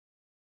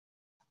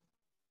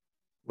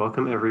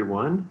Welcome,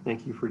 everyone.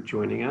 Thank you for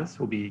joining us.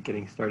 We'll be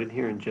getting started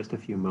here in just a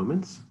few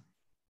moments.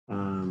 We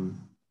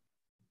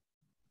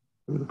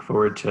look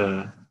forward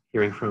to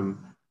hearing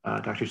from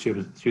Dr.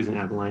 Susan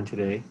Abelein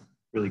today.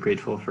 Really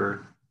grateful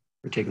for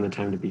taking the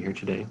time to be here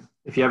today.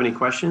 If you have any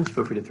questions,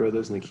 feel free to throw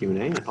those in the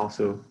Q&A, and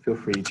also feel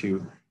free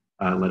to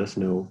let us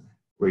know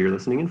where you're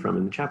listening in from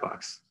in the chat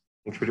box.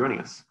 Thanks for joining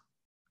us.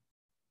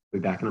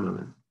 We'll be back in a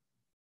moment.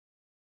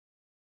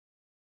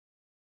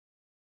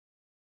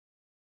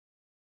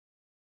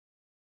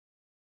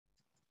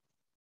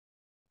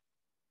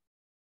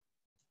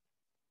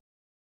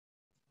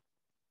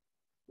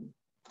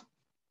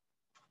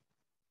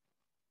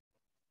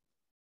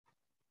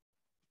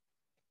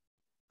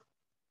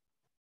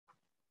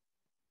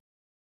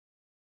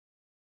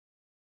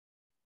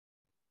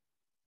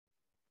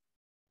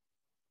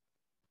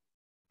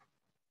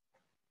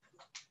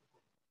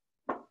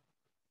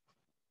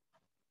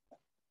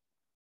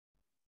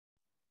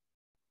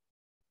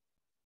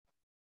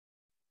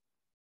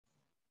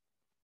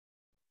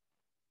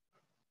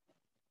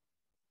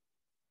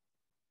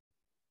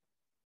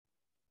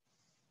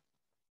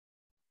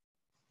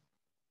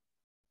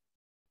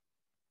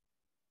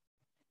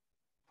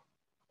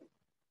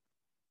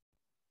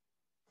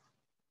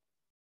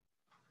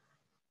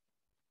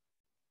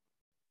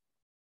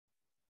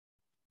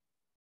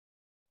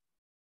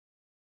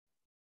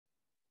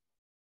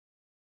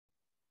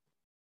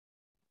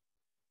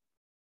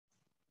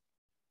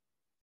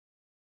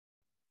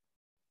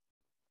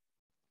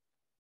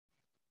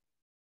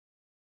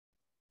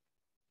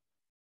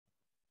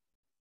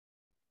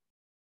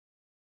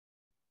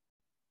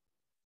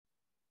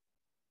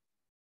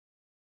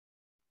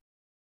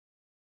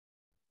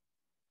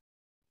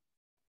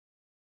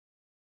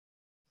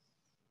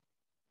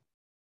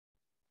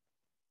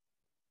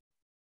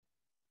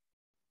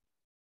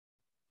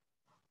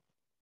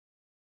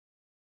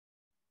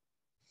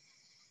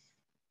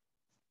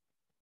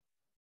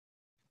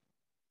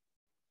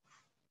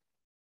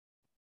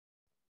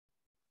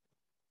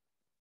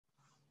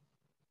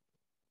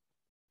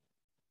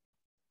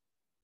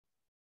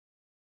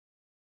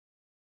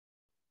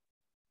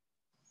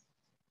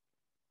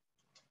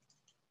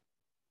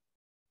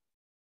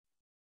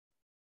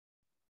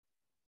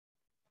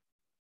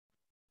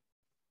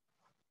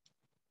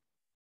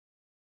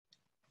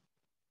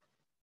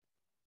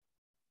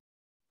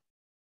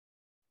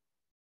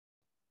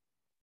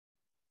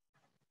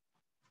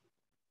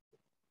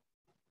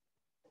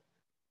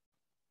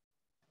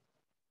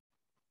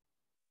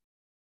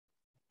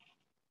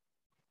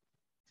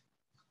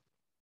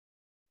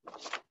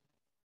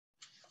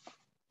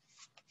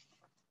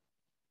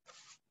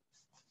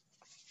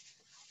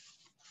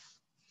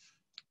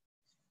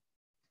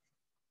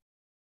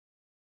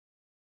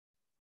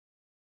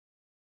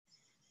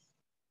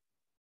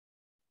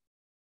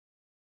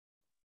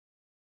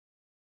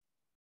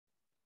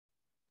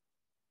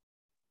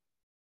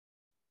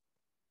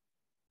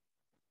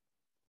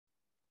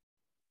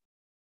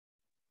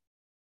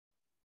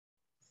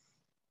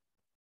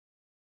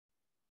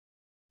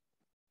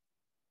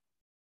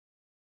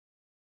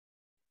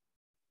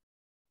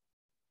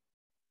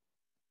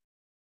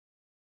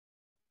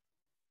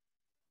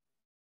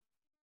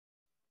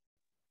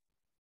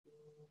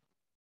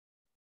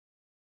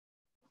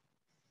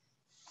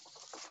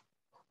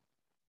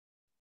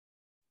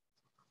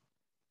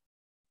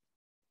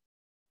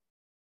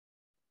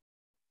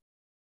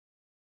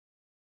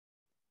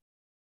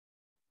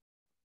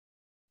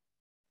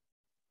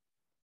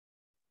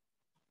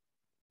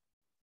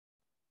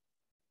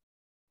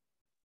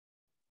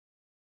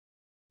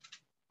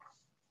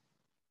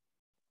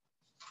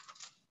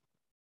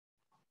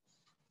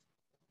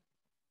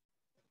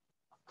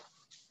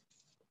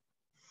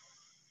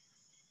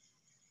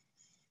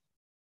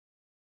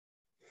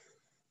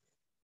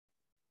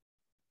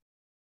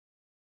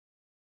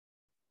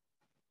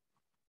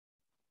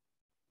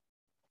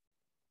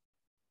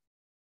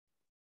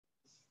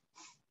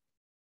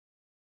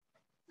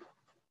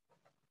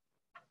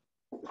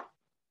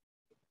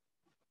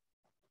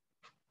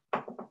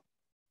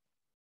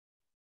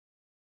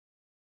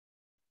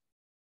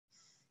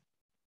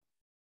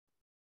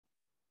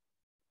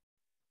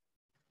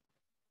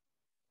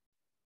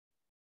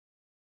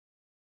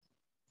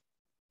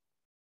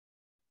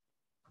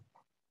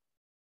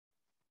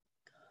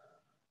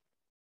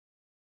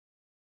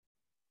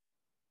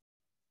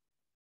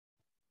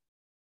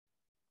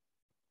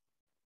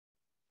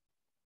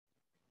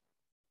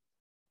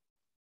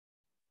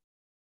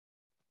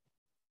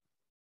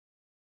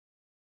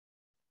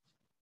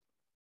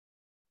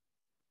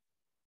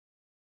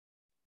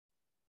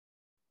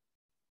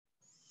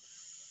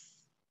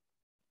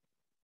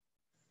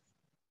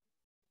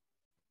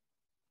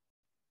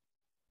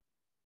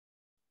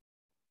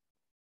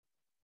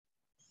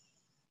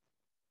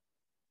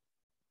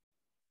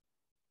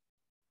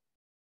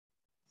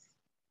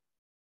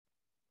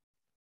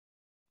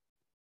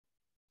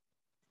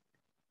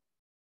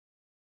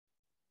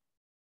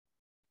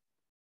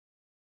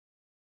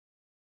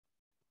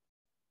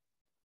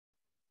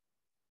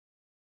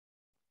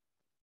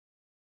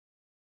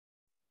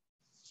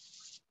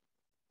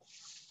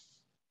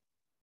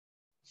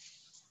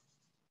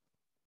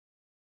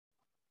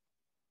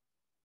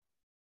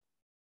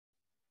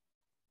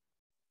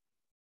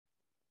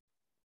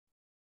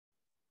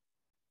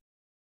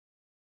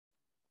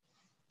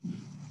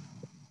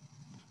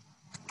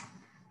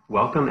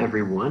 Welcome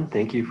everyone.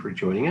 Thank you for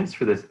joining us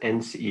for this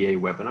NCEA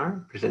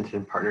webinar presented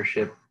in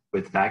partnership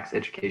with VAX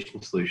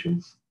Education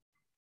Solutions.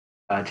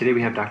 Today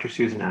we have Dr.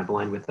 Susan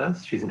Abelein with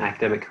us. She's an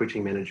academic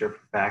coaching manager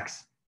for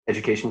VAX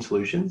Education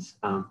Solutions,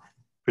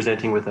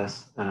 presenting with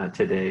us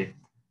today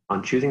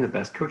on choosing the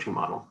best coaching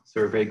model.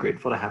 So we're very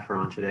grateful to have her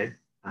on today.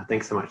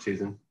 Thanks so much,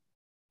 Susan.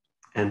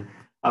 And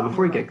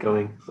before we get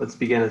going, let's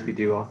begin as we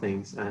do all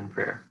things in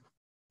prayer.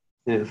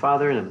 In the name of the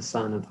Father, and of the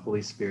Son, and of the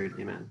Holy Spirit,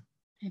 amen.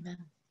 Amen.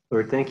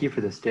 Lord, thank you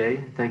for this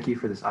day. Thank you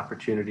for this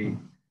opportunity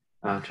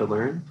to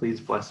learn. Please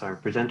bless our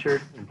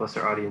presenter and bless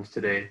our audience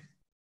today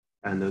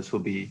and those who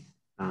will be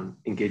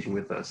engaging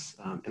with us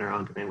in our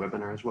on-demand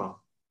webinar as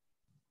well.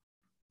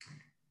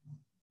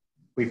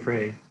 We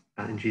pray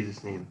in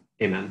Jesus' name,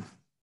 amen.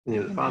 In the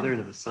name of the Father,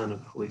 and of the Son, and of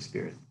the Holy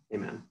Spirit,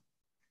 amen.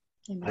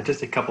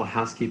 Just a couple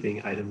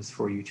housekeeping items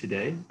for you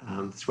today.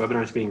 This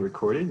webinar is being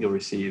recorded. You'll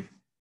receive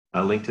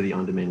a link to the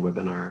on-demand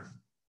webinar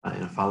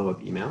in a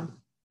follow-up email.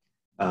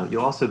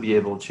 You'll also be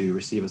able to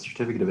receive a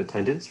certificate of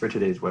attendance for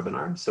today's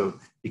webinar. So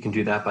you can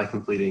do that by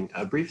completing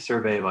a brief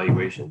survey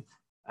evaluation.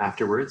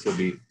 Afterwards, you'll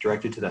be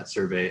directed to that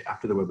survey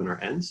after the webinar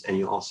ends, and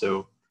you'll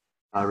also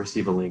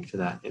receive a link to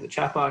that in the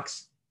chat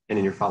box and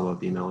in your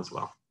follow-up email as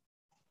well.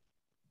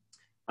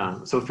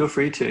 So feel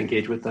free to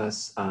engage with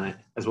us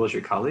as well as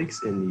your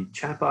colleagues in the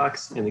chat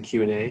box and the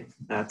Q&A.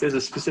 If there's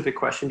a specific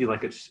question you'd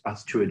like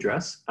us to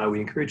address, we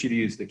encourage you to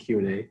use the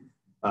Q&A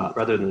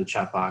rather than the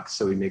chat box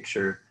so we make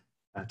sure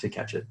to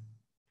catch it.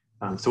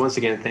 So once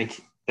again, thank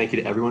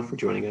you to everyone for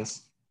joining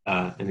us,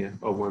 and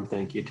a warm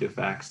thank you to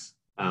VAX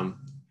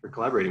for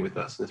collaborating with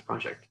us in this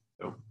project.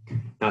 So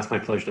now it's my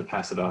pleasure to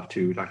pass it off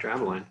to Dr.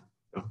 Abelein.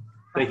 So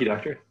thank you,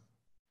 Doctor.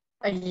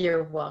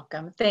 You're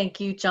welcome. Thank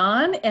you,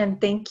 John, and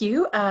thank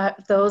you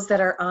those that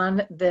are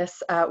on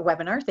this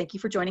webinar. Thank you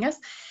for joining us.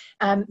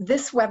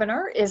 This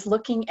webinar is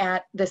looking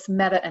at this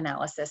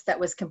meta-analysis that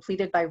was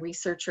completed by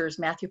researchers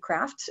Matthew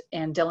Kraft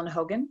and Dylan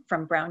Hogan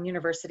from Brown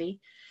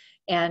University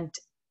and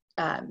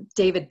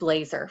David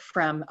Blazer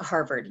from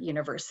Harvard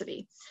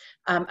University.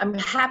 I'm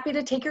happy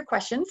to take your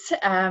questions,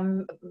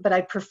 but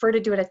I prefer to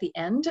do it at the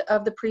end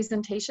of the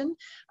presentation.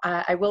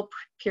 I will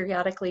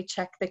periodically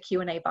check the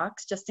Q&A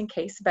box just in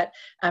case, but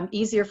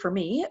easier for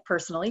me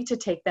personally to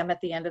take them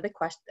at the end of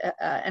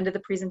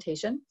the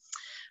presentation.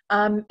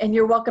 And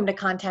you're welcome to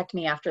contact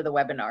me after the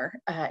webinar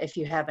if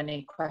you have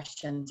any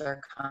questions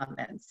or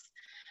comments.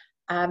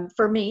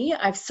 For me,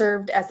 I've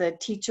served as a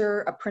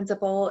teacher, a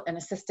principal, an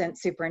assistant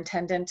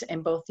superintendent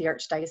in both the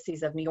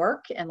Archdiocese of New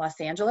York and Los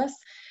Angeles,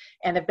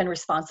 and have been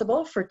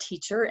responsible for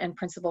teacher and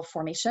principal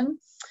formation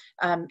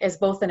as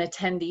both an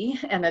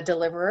attendee and a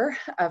deliverer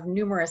of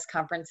numerous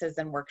conferences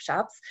and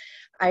workshops.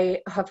 I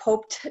have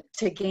hoped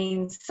to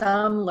gain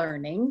some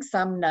learning,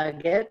 some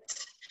nugget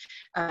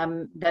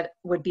that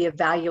would be a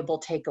valuable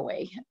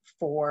takeaway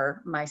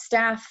for my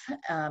staff,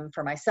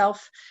 for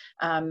myself,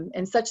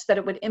 and such that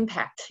it would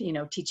impact,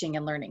 teaching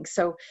and learning.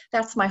 So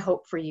that's my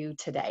hope for you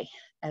today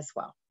as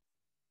well.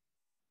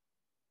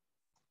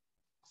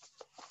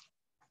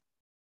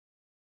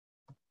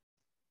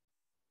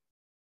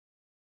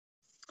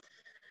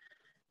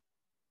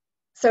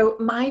 So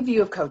my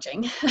view of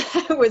coaching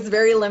was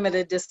very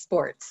limited to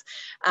sports.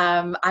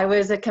 I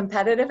was a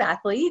competitive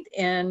athlete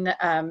in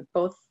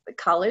both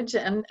college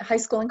and high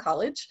school and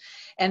college.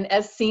 And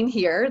as seen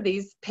here,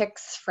 these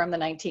pics from the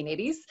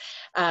 1980s,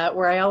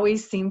 where I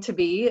always seem to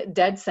be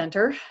dead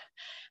center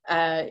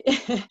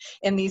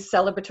in these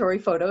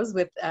celebratory photos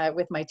with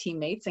my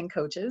teammates and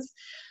coaches.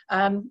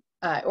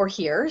 Or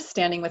here,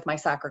 standing with my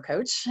soccer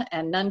coach,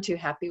 and none too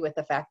happy with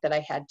the fact that I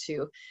had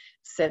to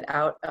sit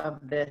out of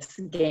this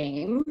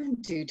game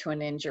due to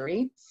an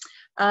injury.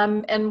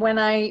 And when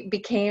I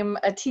became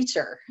a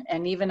teacher,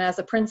 and even as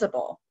a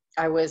principal,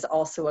 I was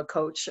also a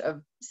coach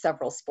of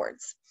several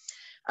sports.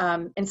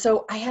 And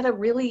so I had a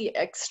really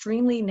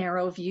extremely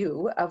narrow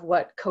view of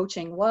what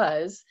coaching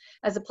was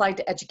as applied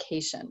to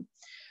education.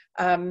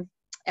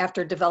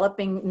 After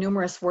developing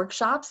numerous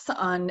workshops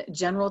on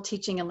general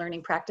teaching and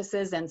learning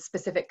practices and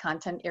specific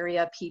content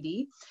area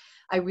PD,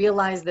 I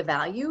realized the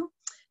value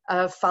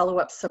of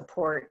follow-up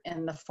support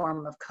in the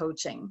form of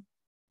coaching.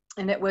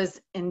 And it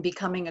was in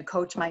becoming a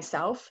coach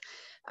myself,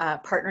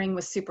 partnering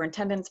with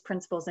superintendents,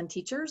 principals, and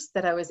teachers,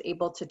 that I was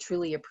able to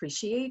truly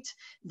appreciate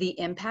the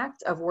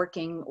impact of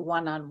working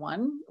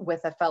one-on-one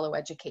with a fellow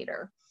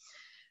educator.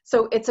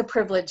 So it's a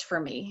privilege for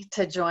me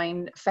to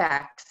join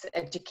VAX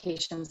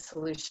Education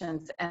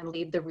Solutions and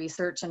lead the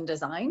research and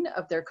design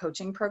of their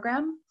coaching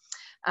program,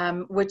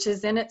 which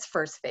is in its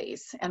first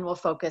phase and will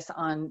focus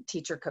on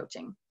teacher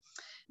coaching.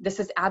 This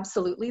is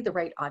absolutely the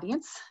right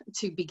audience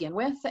to begin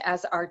with,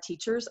 as our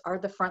teachers are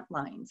the front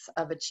lines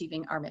of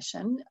achieving our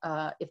mission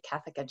of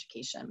Catholic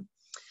education.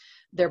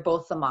 They're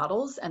both the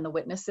models and the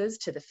witnesses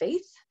to the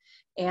faith,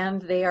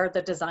 and they are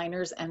the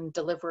designers and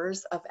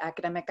deliverers of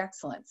academic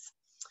excellence.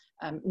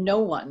 No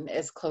one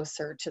is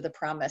closer to the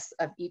promise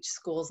of each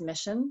school's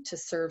mission to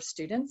serve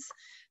students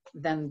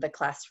than the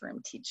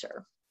classroom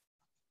teacher.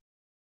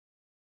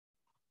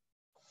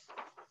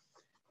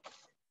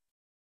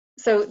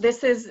 So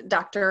this is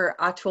Dr.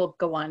 Atul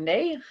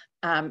Gawande.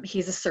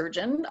 He's a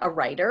surgeon, a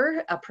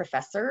writer, a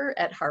professor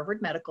at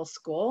Harvard Medical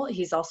School.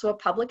 He's also a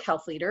public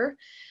health leader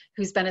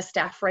who's been a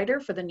staff writer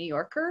for the New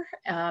Yorker,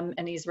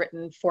 and he's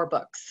written 4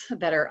 books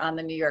that are on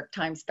the New York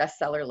Times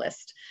bestseller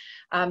list.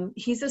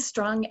 He's a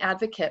strong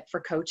advocate for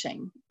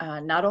coaching,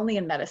 not only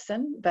in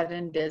medicine, but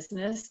in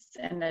business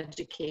and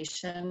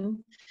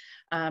education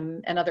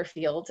and other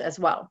fields as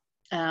well.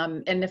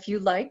 And if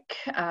you'd like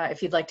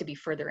to be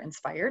further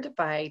inspired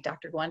by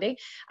Dr. Gawande,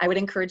 I would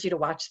encourage you to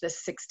watch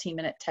this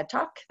 16-minute TED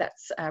Talk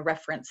that's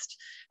referenced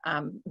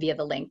via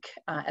the link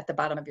at the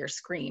bottom of your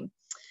screen.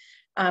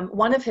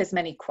 One of his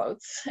many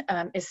quotes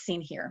is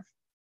seen here.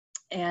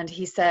 And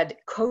he said,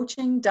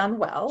 coaching done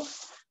well,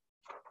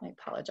 I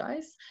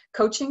apologize,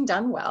 coaching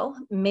done well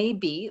may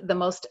be the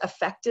most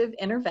effective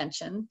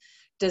intervention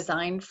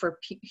designed for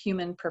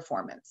human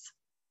performance.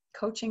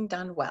 Coaching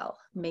done well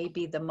may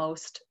be the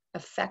most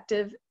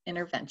effective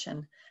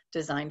intervention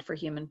designed for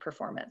human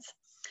performance.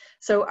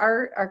 So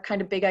our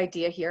kind of big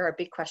idea here, our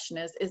big question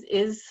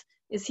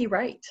is he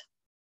right?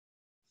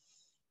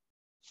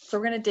 So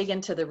we're going to dig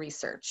into the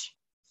research.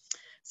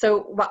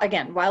 So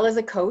again, while as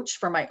a coach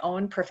for my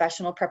own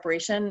professional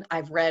preparation,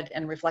 I've read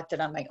and reflected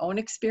on my own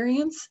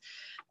experience,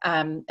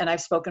 and I've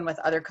spoken with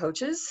other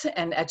coaches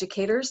and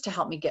educators to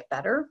help me get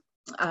better.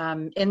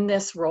 In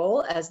this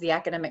role as the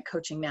academic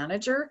coaching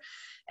manager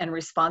and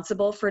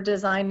responsible for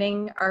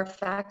designing our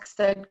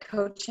FactSed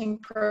coaching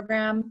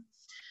program,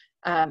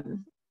 I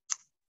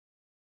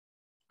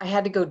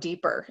had to go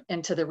deeper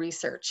into the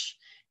research.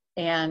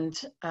 And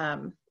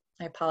I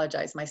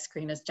apologize, my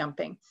screen is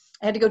jumping.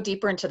 I had to go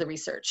deeper into the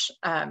research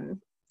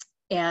and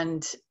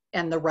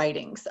the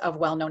writings of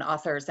well-known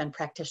authors and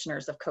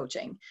practitioners of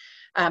coaching.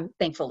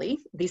 Thankfully,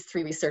 these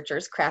 3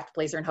 researchers, Kraft,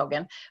 Blazer, and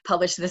Hogan,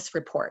 published this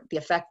report, The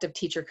Effect of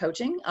Teacher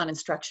Coaching on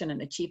Instruction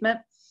and Achievement,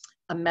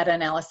 a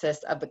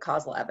meta-analysis of the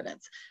causal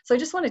evidence. So I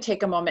just want to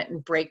take a moment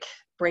and break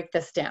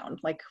this down.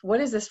 Like, what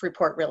is this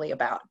report really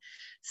about?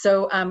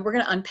 So we're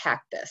going to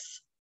unpack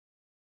this.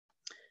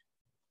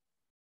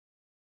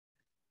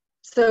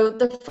 So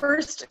the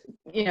first,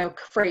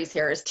 phrase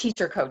here is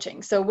teacher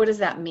coaching. So what does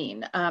that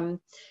mean?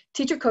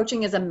 Teacher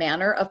coaching is a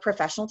manner of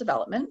professional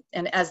development.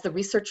 And as the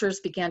researchers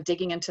began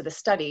digging into the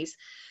studies,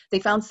 they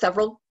found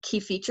several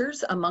key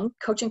features among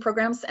coaching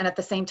programs, and at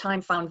the same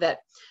time found that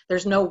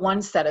there's no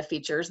one set of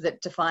features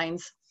that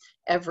defines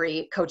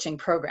every coaching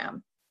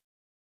program.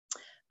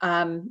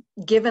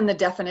 Given the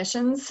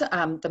definitions,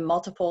 the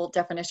multiple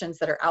definitions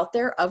that are out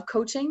there of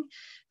coaching,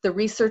 the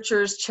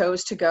researchers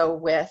chose to go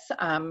with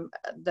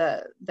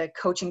the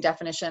coaching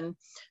definition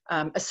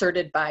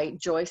asserted by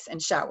Joyce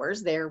and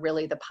Showers. They're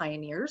really the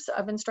pioneers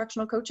of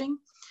instructional coaching.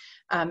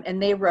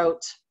 And they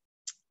wrote,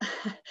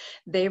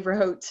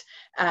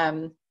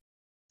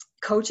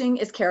 coaching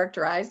is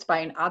characterized by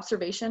an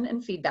observation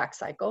and feedback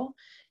cycle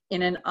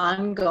in an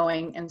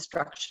ongoing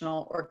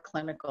instructional or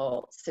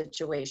clinical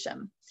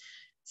situation.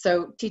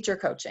 So teacher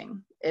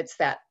coaching, it's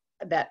that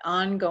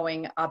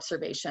ongoing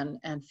observation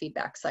and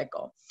feedback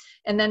cycle.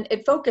 And then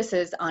it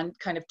focuses on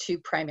kind of 2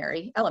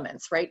 primary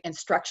elements, right?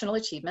 Instructional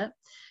achievement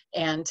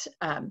and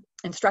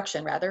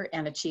instruction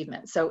and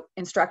achievement. So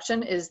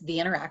instruction is the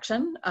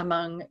interaction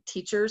among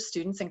teachers,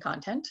 students, and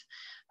content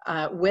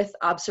with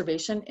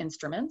observation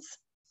instruments.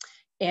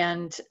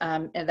 And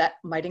that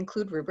might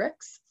include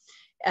rubrics.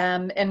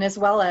 And as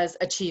well as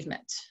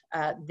achievement,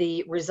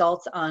 the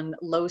results on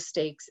low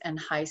stakes and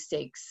high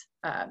stakes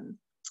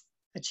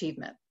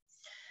achievement,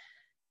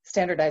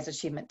 standardized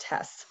achievement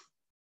tests.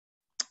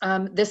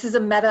 This is a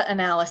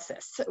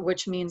meta-analysis,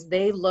 which means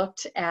they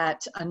looked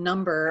at a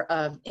number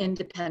of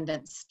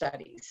independent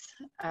studies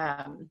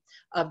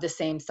of the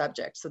same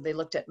subject. So they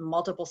looked at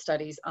multiple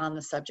studies on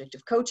the subject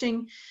of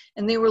coaching,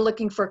 and they were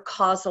looking for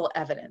causal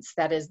evidence,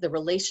 that is the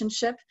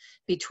relationship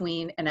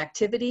between an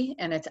activity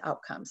and its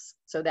outcomes.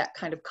 So that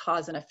kind of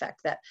cause and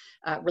effect, that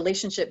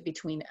relationship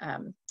between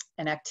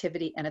an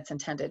activity and its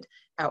intended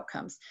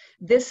outcomes.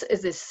 This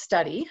is a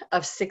study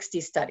of 60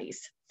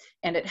 studies,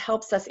 and it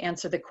helps us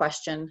answer the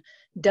question,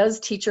 does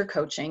teacher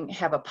coaching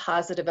have a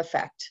positive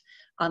effect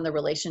on the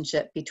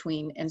relationship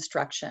between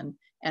instruction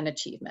and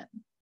achievement?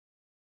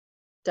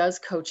 Does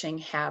coaching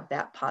have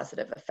that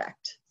positive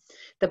effect?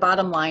 The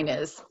bottom line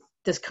is,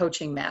 does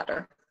coaching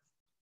matter?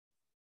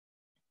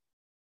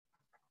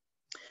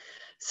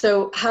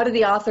 So how do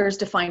the authors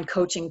define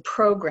coaching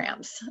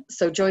programs?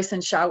 So Joyce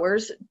and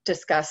Showers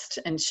discussed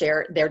and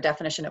share their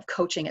definition of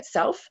coaching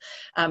itself.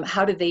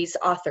 How do these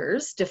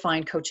authors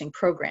define coaching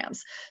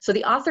programs? So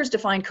the authors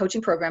define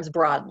coaching programs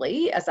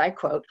broadly, as I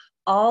quote,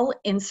 all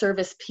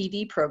in-service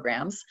PD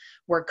programs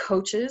where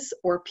coaches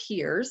or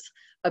peers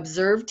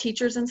observe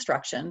teachers'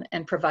 instruction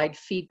and provide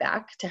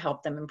feedback to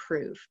help them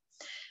improve.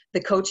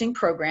 The coaching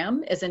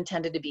program is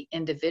intended to be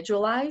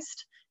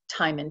individualized,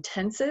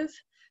 time-intensive,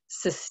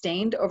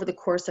 sustained over the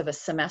course of a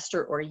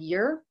semester or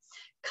year,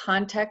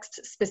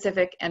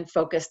 context-specific, and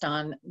focused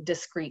on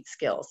discrete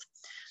skills.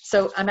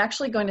 So I'm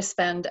actually going to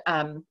spend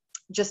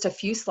just a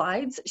few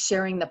slides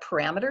sharing the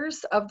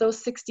parameters of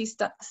those 60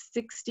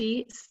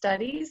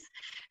 studies.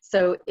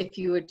 So if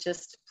you would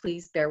just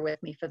please bear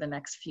with me for the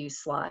next few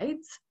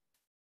slides.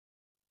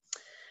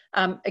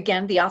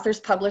 Again, the authors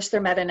published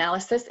their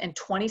meta-analysis in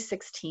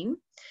 2016.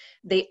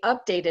 They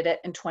updated it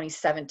in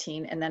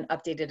 2017 and then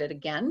updated it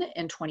again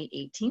in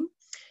 2018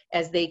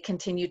 as they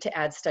continued to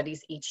add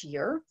studies each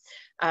year,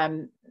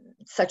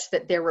 such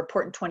that their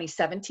report in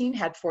 2017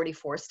 had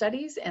 44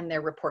 studies and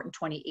their report in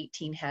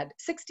 2018 had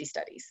 60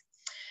 studies.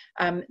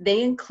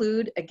 They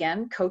include,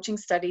 again, coaching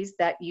studies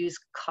that use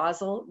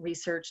causal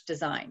research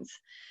designs.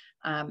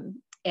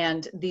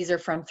 And these are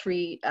from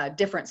three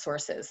different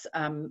sources.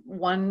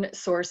 One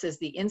source is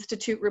the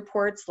Institute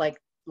reports, like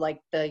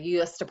the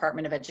US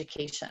Department of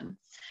Education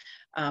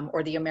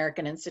or the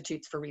American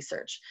Institutes for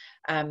Research.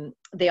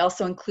 They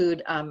also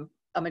include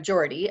a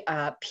majority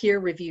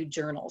peer-reviewed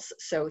journals.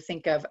 So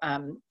think of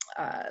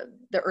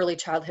the Early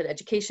Childhood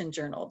Education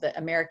Journal, the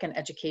American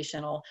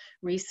Educational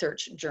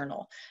Research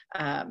Journal.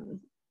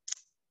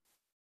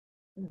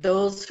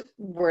 Those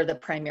were the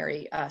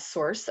primary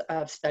source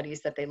of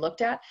studies that they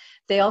looked at.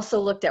 They also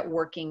looked at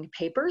working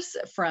papers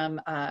from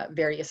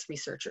various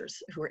researchers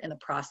who were in the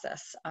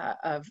process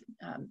of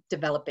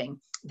developing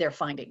their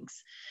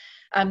findings.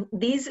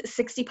 These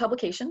 60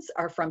 publications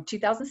are from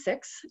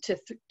 2006 to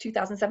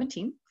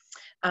 2017,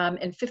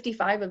 and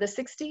 55 of the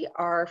 60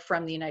 are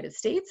from the United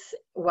States,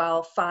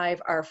 while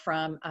 5 are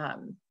from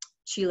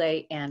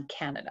Chile and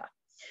Canada.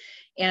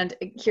 And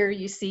here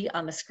you see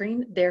on the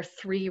screen, there are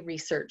 3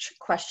 research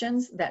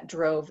questions that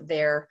drove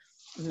their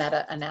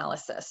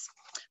meta-analysis.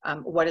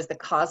 What is the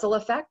causal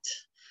effect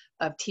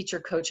of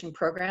teacher coaching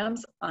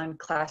programs on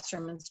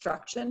classroom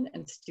instruction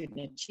and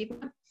student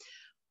achievement?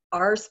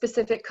 Are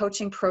specific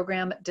coaching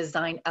program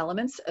design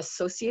elements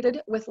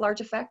associated with large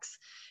effects?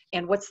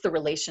 And what's the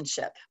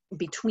relationship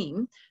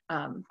between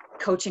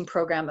coaching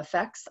program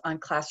effects on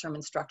classroom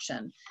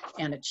instruction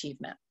and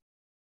achievement?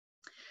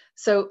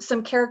 So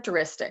some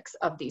characteristics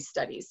of these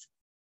studies.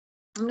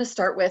 I'm going to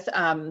start with,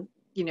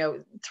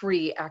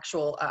 three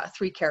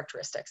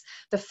characteristics.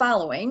 The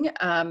following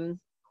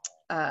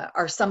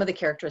are some of the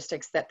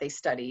characteristics that they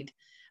studied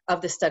of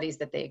the studies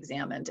that they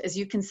examined. As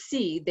you can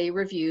see, they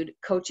reviewed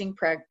coaching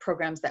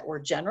programs that were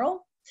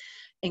general,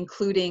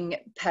 including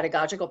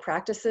pedagogical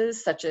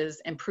practices such as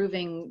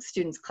improving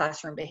students'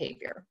 classroom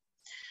behavior.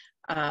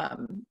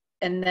 And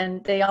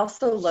then they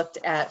also looked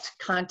at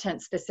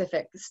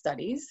content-specific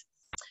studies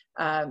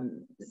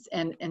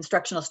and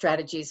instructional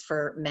strategies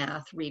for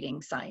math,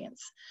 reading,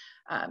 science.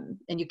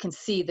 And you can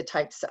see the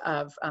types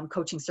of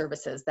coaching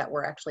services that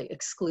were actually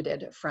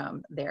excluded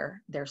from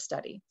their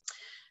study.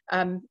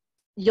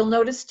 You'll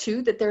notice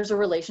too that there's a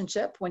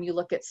relationship when you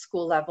look at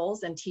school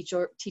levels and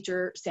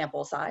teacher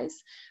sample size,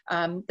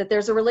 that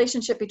there's a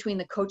relationship between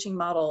the coaching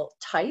model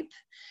type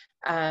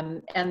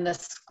and the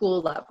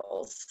school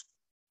levels.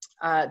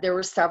 There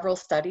were several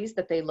studies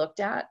that they looked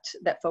at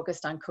that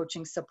focused on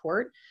coaching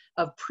support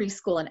of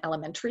preschool and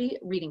elementary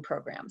reading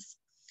programs.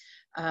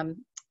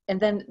 And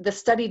then the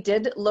study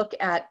did look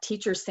at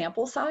teacher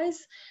sample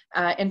size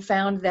and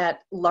found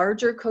that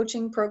larger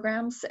coaching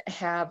programs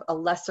have a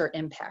lesser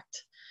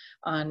impact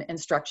on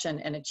instruction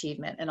and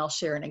achievement. And I'll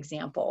share an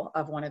example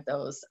of one of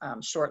those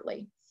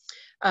shortly.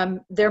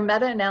 Their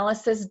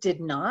meta-analysis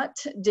did not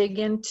dig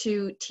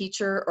into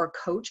teacher or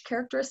coach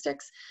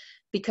characteristics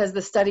because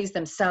the studies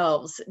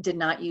themselves did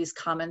not use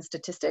common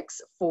statistics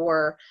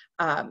for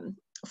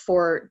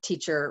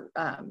teacher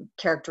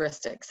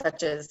characteristics,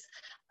 such as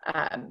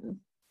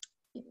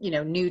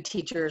new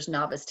teachers,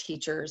 novice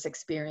teachers,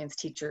 experienced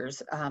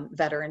teachers,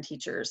 veteran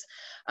teachers,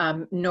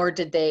 nor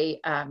did they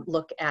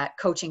look at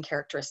coaching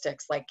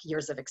characteristics like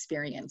years of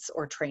experience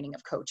or training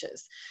of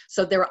coaches.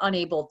 So they were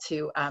unable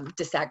to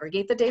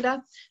disaggregate the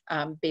data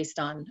based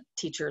on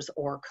teachers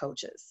or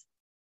coaches.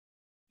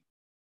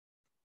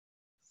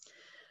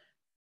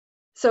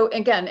 So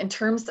again, in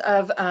terms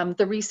of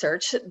the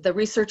research, the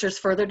researchers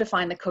further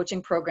define the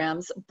coaching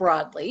programs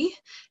broadly,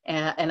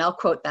 and I'll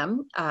quote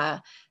them,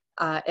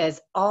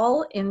 as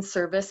all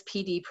in-service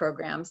PD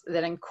programs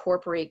that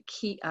incorporate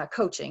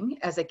coaching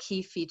as a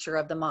key feature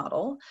of the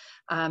model.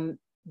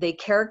 They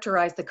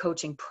characterize the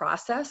coaching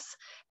process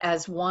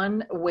as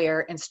one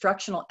where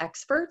instructional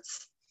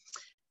experts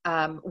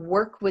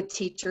work with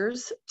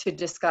teachers to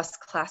discuss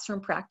classroom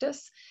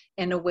practice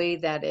in a way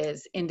that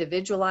is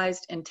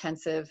individualized,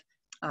 intensive,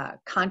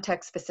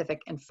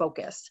 context-specific, and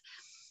focused.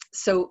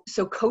 So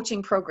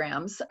coaching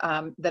programs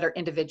that are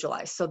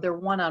individualized, so they're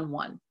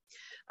one-on-one.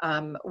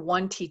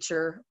 One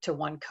teacher to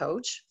one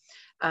coach.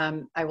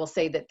 I will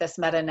say that this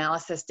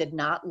meta-analysis did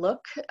not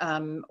look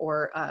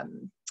or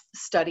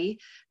study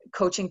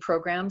coaching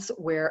programs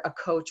where a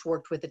coach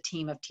worked with a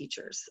team of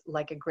teachers,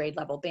 like a grade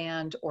level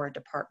band or a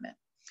department.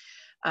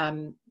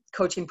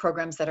 Coaching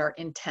programs that are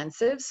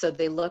intensive, so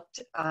they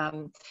looked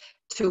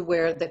to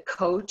where the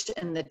coach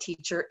and the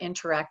teacher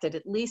interacted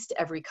at least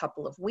every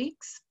couple of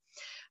weeks.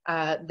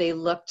 They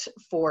looked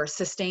for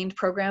sustained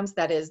programs,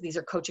 that is, these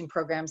are coaching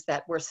programs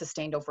that were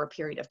sustained over a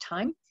period of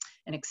time,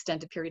 an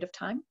extended period of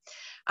time,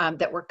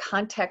 that were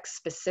context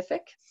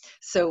specific.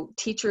 So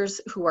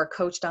teachers who are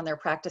coached on their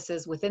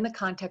practices within the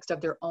context of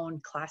their own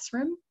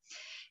classroom,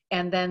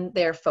 and then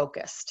they're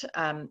focused,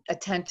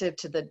 attentive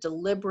to the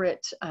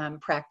deliberate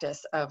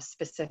practice of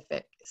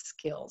specific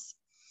skills.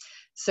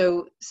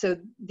 So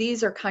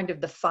these are kind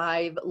of the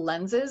 5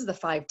 lenses, the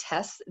 5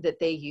 tests that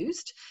they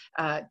used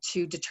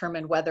to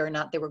determine whether or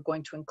not they were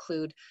going to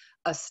include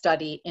a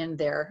study in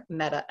their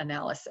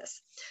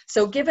meta-analysis.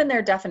 So given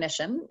their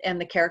definition and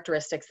the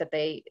characteristics that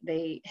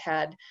they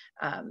had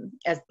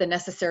as the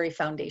necessary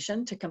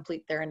foundation to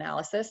complete their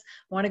analysis,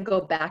 I want to go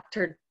back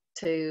to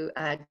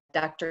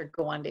Dr.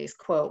 Gawande's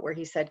quote where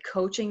he said,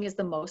 "Coaching is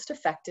the most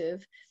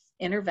effective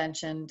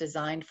intervention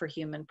designed for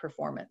human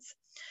performance."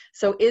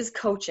 So is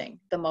coaching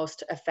the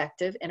most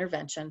effective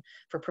intervention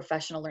for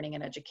professional learning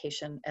and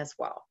education as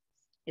well?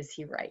 Is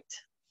he right?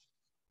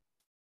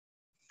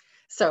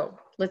 So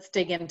let's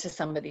dig into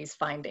some of these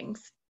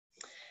findings.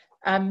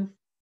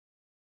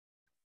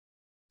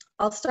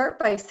 I'll start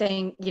by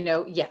saying,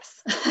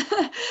 yes.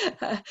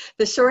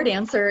 The short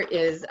answer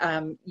is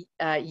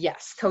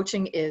yes,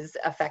 coaching is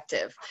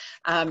effective.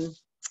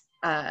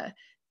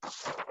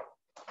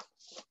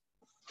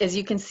 As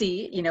you can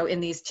see, in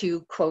these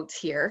 2 quotes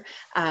here,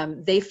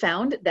 they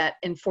found that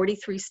in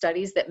 43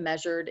 studies that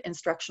measured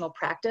instructional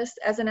practice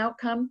as an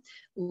outcome,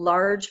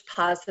 large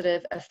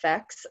positive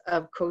effects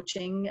of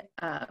coaching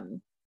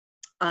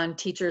on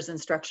teachers'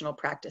 instructional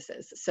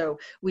practices. So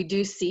we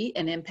do see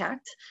an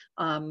impact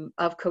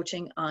of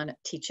coaching on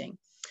teaching.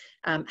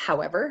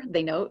 However,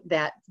 they note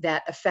that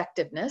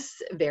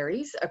effectiveness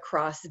varies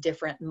across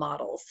different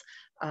models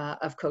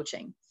of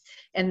coaching.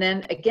 And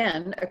then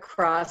again,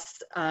 across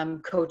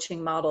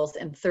coaching models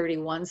in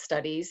 31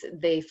 studies,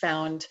 they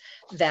found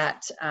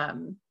that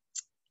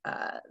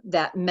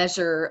that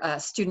measure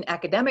student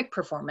academic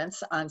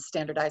performance on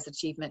standardized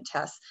achievement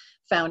tests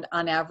found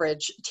on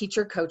average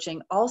teacher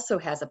coaching also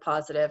has a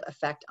positive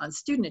effect on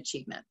student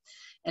achievement.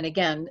 And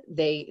again,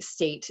 they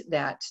state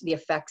that the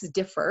effects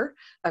differ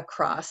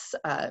across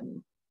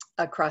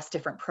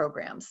different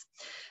programs.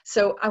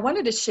 So I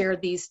wanted to share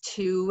these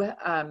 2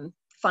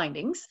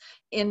 findings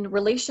in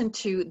relation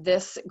to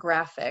this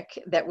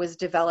graphic that was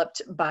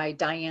developed by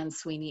Diane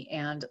Sweeney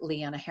and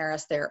Leanna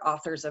Harris. They're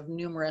authors of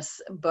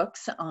numerous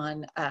books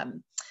on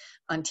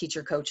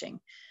teacher coaching,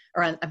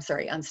 or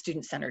on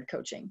student-centered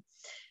coaching.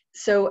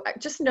 So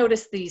just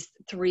notice these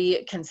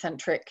 3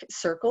 concentric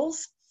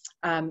circles.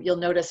 You'll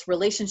notice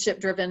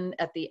relationship-driven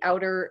at the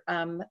outer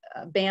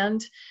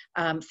band,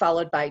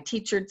 followed by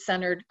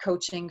teacher-centered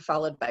coaching,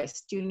 followed by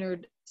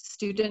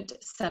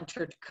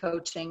student-centered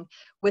coaching,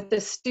 with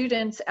the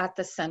students at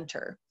the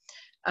center.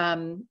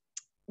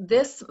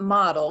 This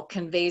model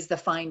conveys the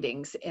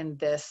findings in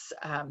this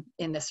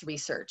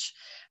research.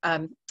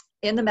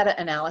 In the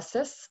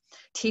meta-analysis,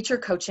 teacher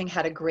coaching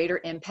had a greater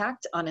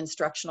impact on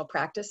instructional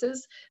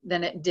practices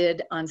than it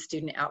did on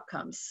student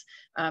outcomes.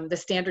 The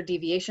standard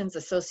deviations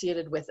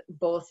associated with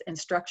both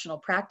instructional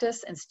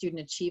practice and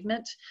student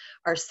achievement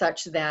are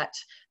such that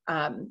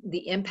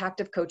the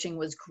impact of coaching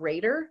was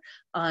greater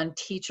on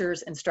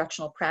teachers'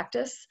 instructional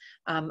practice,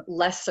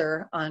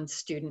 lesser on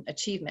student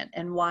achievement.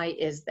 And why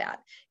is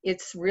that?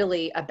 It's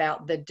really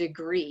about the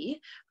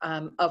degree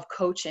of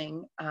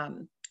coaching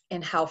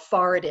and how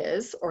far it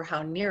is or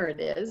how near it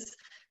is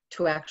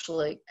to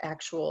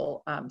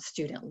actual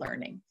student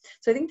learning.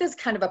 So I think that's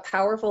kind of a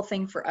powerful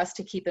thing for us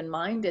to keep in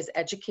mind as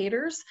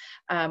educators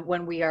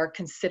when we are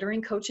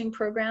considering coaching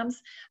programs,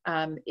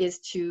 is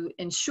to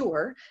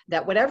ensure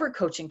that whatever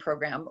coaching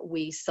program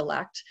we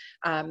select,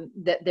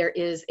 that there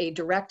is a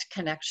direct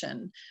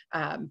connection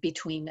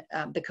between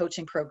the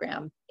coaching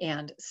program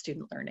and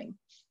student learning.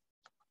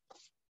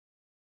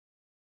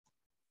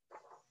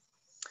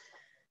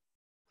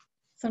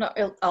 So now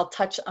I'll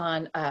touch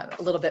on a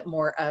little bit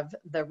more of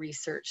the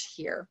research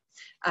here.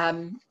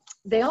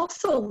 They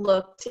also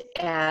looked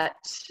at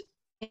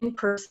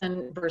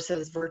in-person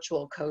versus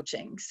virtual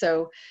coaching.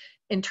 So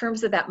in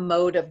terms of that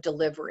mode of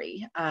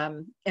delivery,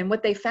 and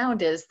what they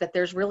found is that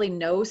there's really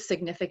no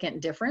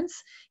significant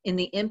difference in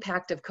the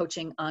impact of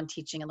coaching on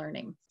teaching and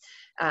learning.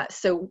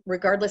 So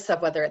regardless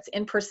of whether it's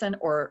in-person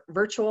or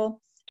virtual,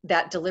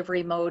 that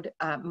delivery mode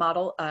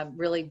model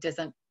really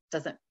doesn't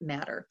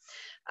matter.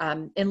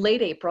 In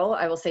late April,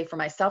 I will say for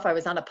myself, I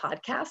was on a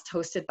podcast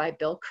hosted by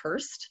Bill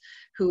Kirst,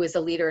 who is a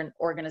leader in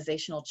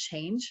organizational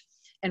change.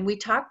 And we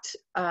talked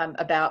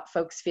about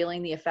folks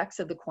feeling the effects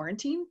of the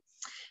quarantine.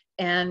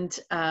 And,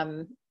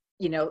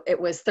 it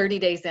was 30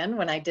 days in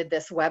when I did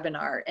this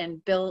webinar,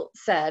 and Bill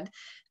said,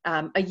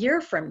 a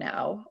year from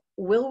now,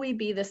 will we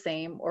be the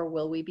same or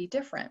will we be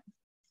different?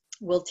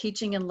 Will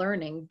teaching and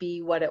learning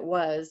be what it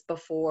was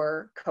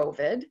before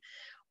COVID?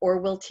 Or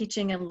will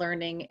teaching and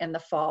learning in the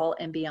fall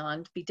and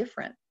beyond be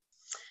different?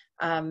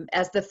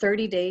 As the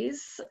 30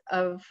 days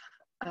of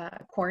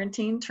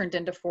quarantine turned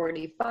into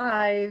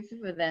 45,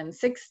 then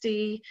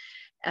 60,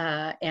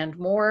 and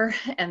more,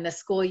 and the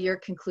school year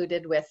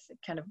concluded with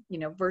kind of,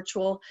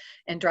 virtual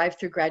and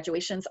drive-through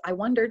graduations, I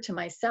wondered to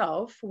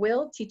myself,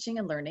 will teaching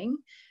and learning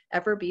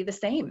ever be the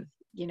same?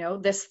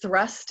 This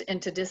thrust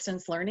into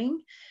distance learning,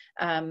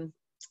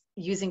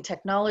 using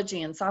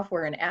technology and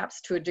software and apps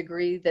to a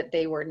degree that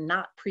they were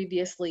not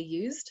previously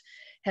used,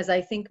 has,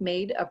 I think,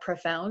 made a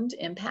profound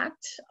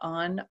impact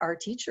on our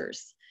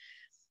teachers.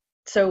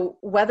 So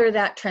whether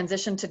that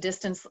transition to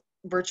distance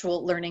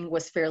virtual learning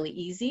was fairly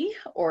easy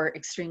or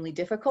extremely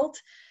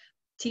difficult,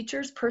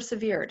 teachers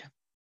persevered.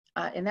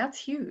 And that's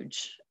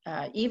huge.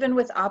 Even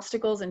with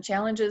obstacles and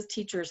challenges,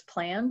 teachers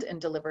planned and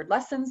delivered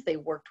lessons. They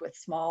worked with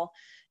small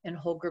and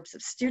whole groups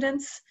of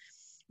students.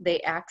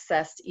 They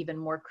accessed even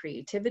more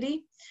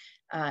creativity.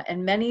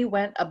 And many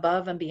went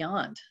above and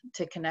beyond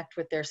to connect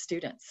with their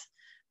students,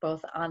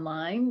 both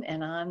online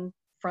and on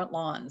front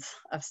lawns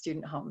of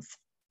student homes.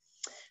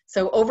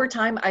 So over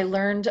time, I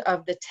learned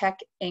of the tech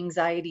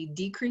anxiety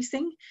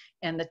decreasing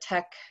and the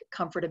tech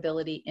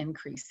comfortability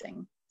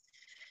increasing,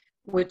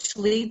 which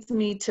leads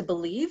me to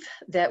believe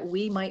that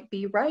we might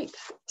be ripe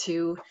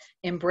to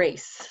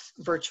embrace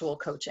virtual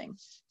coaching.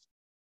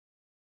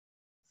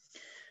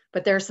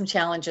 But there are some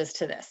challenges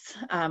to this.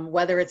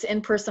 Whether it's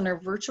in person or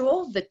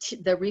virtual,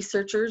 the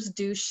researchers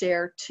do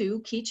share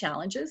two key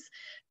challenges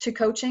to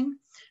coaching.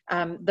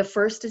 The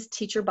first is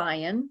teacher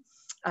buy-in,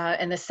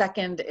 and the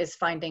second is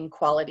finding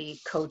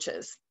quality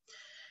coaches.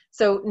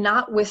 So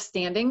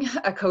notwithstanding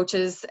a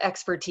coach's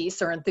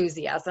expertise or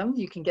enthusiasm,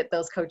 you can get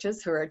those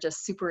coaches who are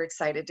just super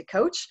excited to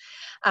coach.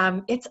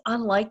 It's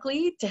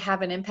unlikely to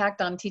have an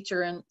impact on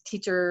teaching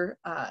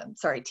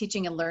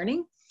and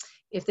learning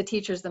if the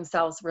teachers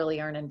themselves really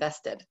aren't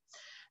invested.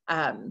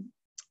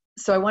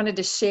 So I wanted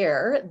to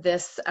share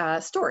this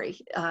story.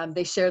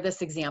 They share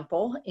this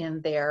example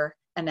in their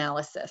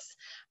analysis.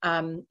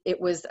 It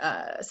was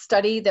a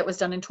study that was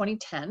done in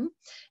 2010,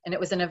 and it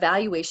was an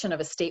evaluation of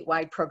a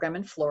statewide program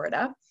in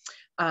Florida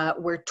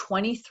where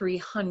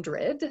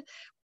 2,300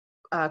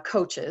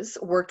 coaches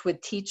worked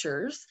with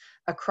teachers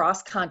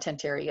across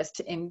content areas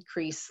to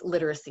increase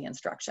literacy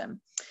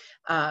instruction.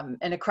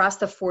 And across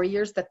the 4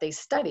 years that they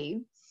studied,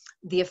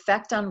 the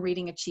effect on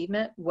reading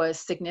achievement was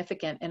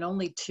significant in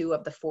only 2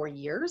 of the 4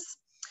 years.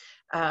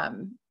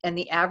 And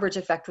the average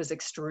effect was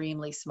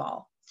extremely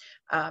small.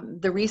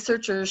 The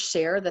researchers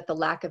share that the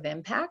lack of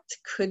impact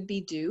could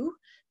be due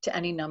to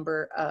any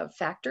number of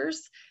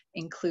factors,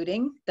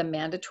 including the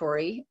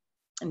mandatory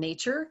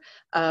nature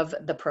of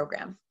the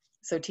program.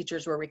 So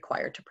teachers were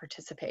required to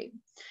participate.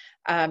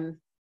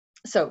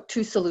 So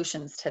 2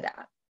 solutions to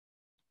that.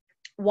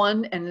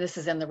 One, and this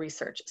is in the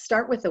research,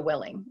 start with the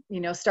willing.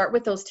 Start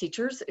with those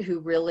teachers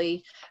who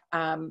really,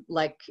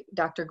 like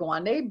Dr.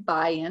 Gwande,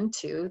 buy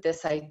into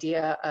this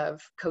idea of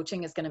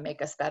coaching is going to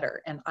make us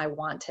better, and I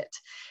want it.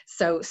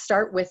 So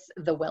start with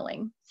the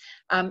willing.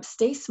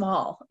 Stay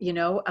small,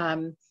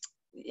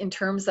 in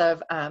terms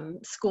of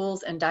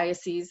schools and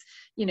dioceses,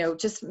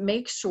 just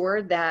make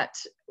sure that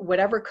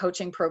whatever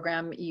coaching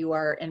program you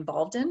are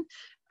involved in,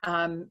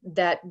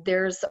 that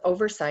there's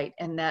oversight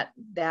and that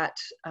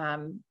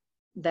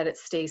it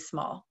stays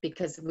small,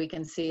 because we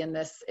can see in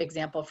this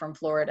example from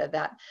Florida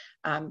that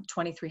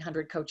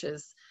 2,300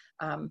 coaches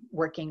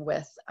working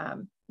with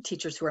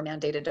teachers who are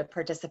mandated to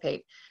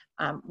participate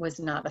was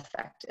not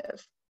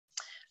effective.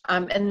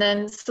 And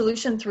then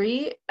solution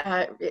 3,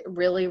 it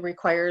really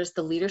requires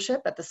the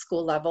leadership at the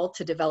school level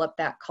to develop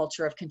that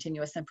culture of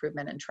continuous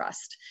improvement and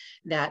trust,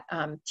 that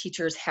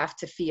teachers have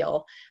to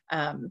feel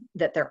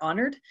that they're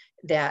honored,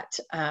 that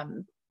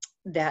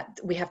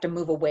we have to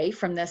move away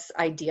from this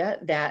idea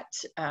that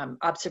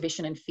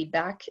observation and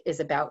feedback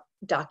is about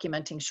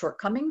documenting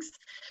shortcomings.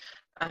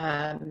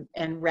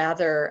 And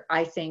rather,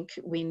 I think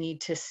we need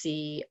to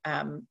see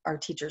our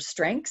teachers'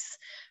 strengths,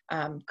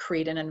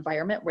 create an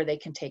environment where they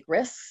can take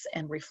risks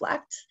and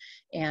reflect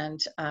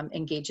and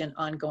engage in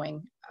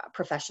ongoing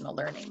professional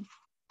learning.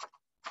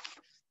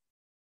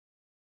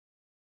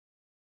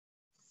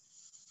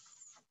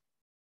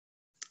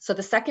 So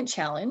the second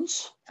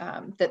challenge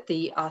that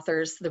the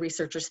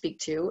researchers speak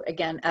to,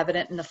 again,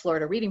 evident in the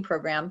Florida Reading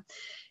Program,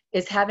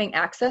 is having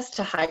access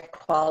to high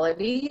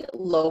quality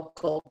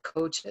local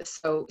coaches.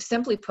 So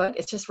simply put,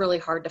 it's just really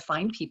hard to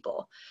find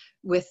people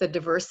with the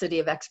diversity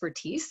of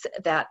expertise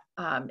that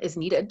is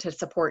needed to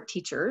support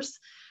teachers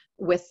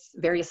with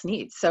various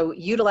needs. So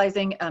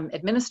utilizing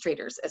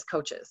administrators as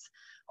coaches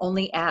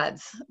only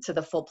adds to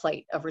the full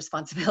plate of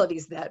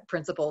responsibilities that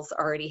principals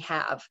already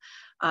have.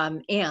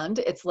 And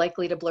it's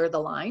likely to blur the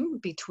line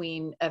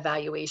between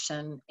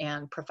evaluation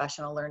and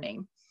professional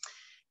learning.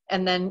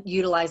 And then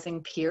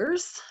utilizing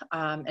peers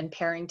and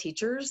pairing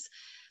teachers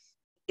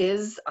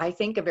is, I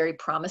think, a very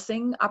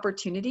promising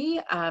opportunity,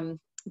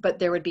 but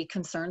there would be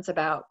concerns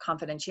about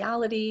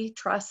confidentiality,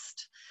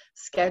 trust,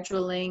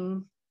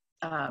 scheduling,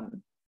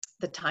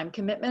 the time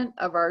commitment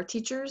of our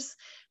teachers,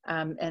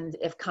 and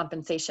if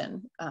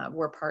compensation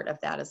were part of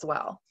that as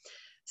well.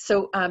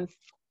 So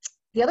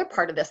the other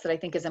part of this that I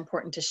think is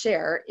important to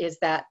share is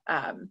that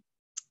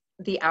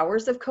the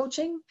hours of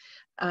coaching,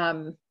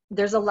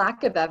 there's a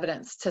lack of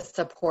evidence to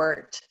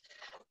support,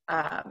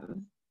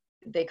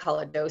 they call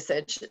it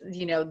dosage,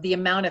 the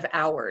amount of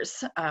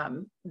hours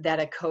that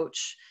a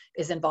coach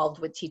is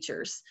involved with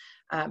teachers.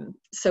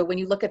 So when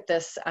you look at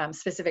this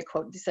specific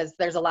quote, it says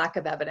there's a lack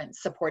of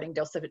evidence supporting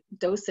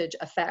dosage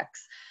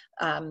effects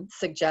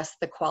suggests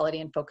the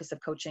quality and focus of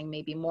coaching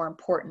may be more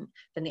important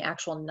than the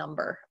actual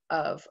number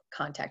of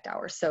contact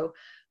hours. So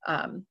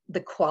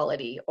the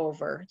quality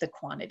over the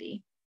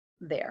quantity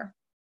there.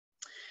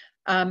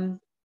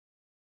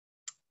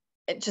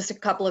 Just a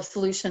couple of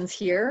solutions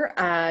here.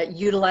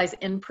 Utilize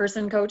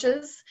in-person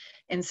coaches.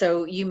 And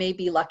so you may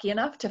be lucky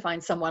enough to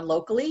find someone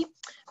locally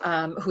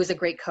who's a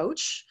great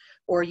coach,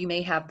 or you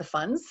may have the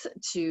funds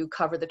to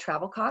cover the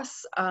travel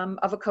costs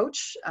of a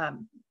coach.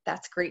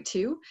 That's great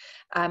too.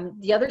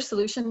 The other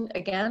solution,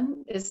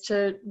 again, is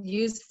to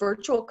use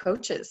virtual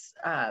coaches.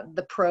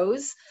 The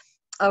pros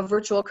of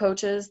virtual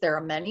coaches, there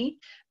are many.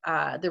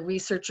 The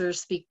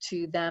researchers speak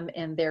to them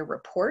in their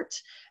report.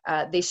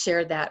 They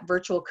share that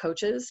virtual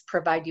coaches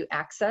provide you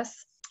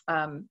access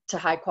to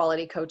high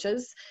quality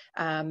coaches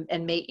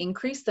and may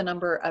increase the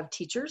number of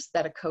teachers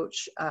that a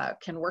coach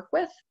can work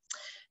with.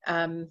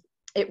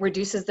 It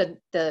reduces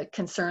the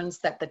concerns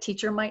that the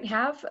teacher might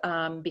have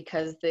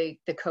because the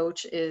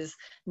coach is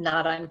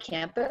not on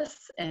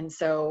campus, and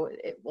so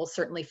it will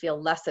certainly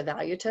feel less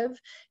evaluative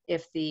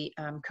if the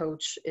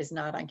coach is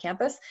not on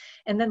campus.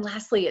 And then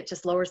lastly, it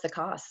just lowers the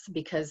costs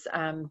because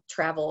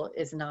travel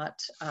is not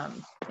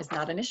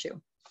an issue.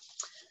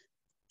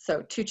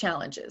 So 2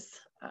 challenges,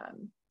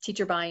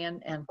 teacher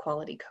buy-in and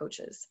quality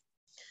coaches.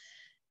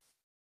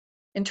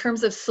 In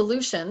terms of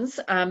solutions,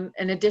 an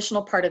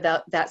additional part of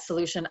that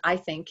solution, I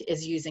think,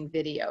 is using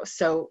video.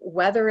 So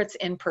whether it's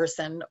in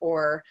person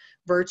or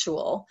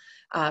virtual,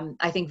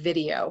 I think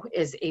video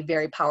is a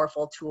very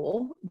powerful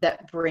tool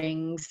that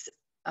brings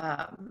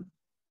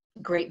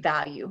great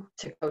value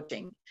to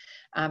coaching.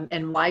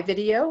 And why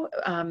video?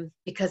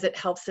 Because it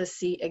helps us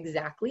see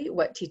exactly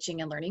what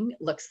teaching and learning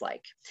looks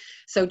like.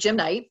 So Jim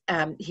Knight,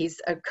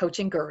 he's a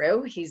coaching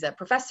guru. He's a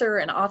professor,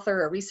 an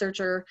author, a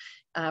researcher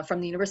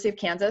from the University of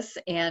Kansas,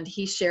 and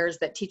he shares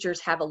that teachers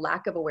have a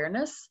lack of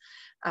awareness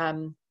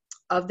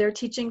of their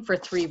teaching for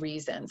 3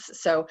 reasons.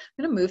 So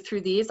I'm going to move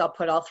through these. I'll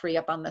put all 3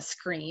 up on the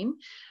screen.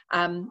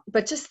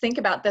 But just think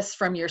about this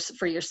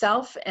for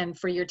yourself and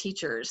for your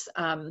teachers.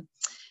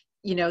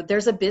 You know,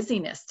 there's a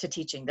busyness to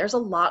teaching. There's a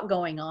lot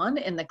going on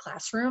in the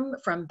classroom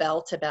from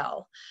bell to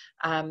bell.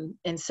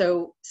 And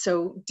so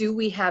do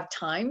we have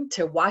time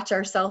to watch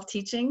ourselves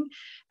teaching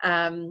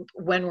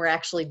when we're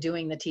actually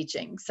doing the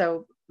teaching?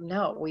 So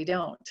no, we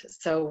don't.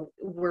 So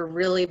we're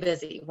really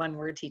busy when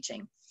we're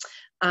teaching.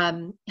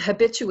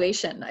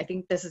 Habituation. I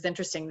think this is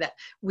interesting that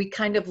we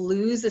kind of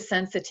lose a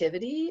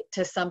sensitivity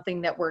to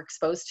something that we're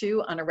exposed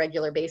to on a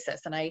regular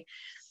basis. And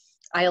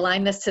I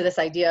align this to this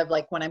idea of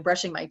like when I'm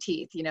brushing my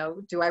teeth, you know,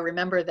 do I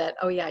remember that,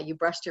 oh yeah, you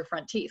brushed your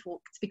front teeth? Well,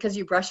 it's because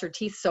you brush your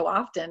teeth so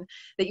often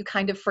that you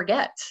kind of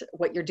forget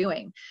what you're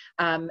doing.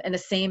 And the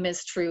same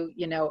is true,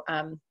 you know,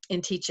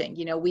 in teaching.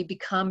 You know, we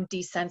become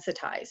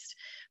desensitized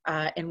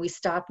and we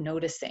stop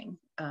noticing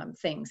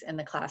things in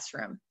the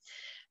classroom.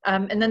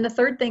 And then the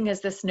third thing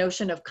is this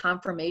notion of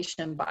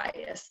confirmation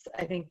bias.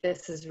 I think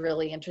this is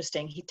really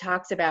interesting. He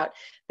talks about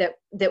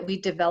that we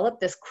develop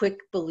this quick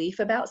belief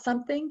about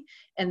something,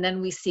 and then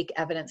we seek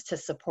evidence to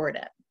support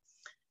it.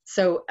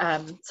 So,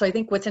 so I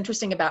think what's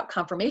interesting about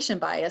confirmation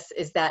bias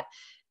is that,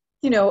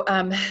 you know,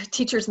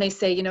 teachers may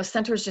say, you know,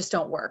 centers just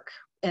don't work.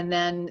 And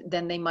then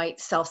they might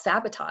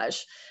self-sabotage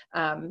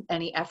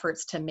any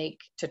efforts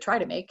to try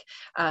to make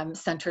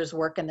centers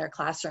work in their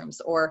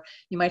classrooms. Or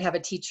you might have a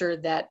teacher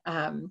that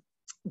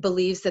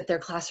believes that their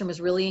classroom is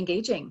really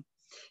engaging,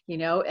 you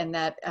know, and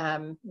that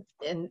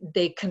and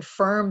they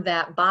confirm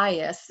that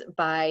bias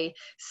by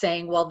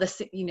saying, well,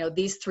 this, you know,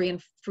 these 3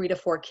 to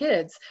 4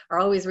 kids are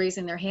always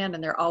raising their hand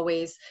and they're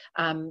always,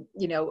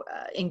 you know,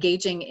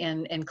 engaging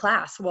in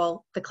class.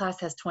 Well, the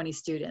class has 20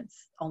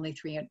 students, only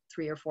 3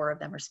 or 4 of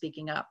them are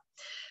speaking up.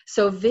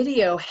 So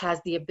video has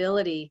the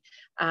ability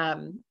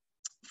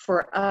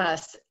for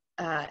us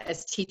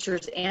as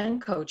teachers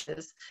and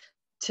coaches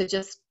to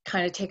just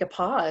kind of take a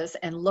pause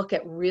and look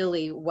at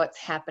really what's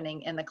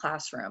happening in the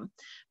classroom.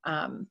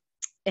 And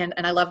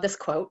I love this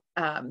quote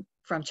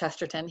from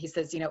Chesterton. He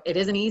says, you know, it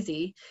isn't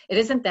easy. It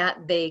isn't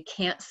that they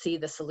can't see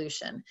the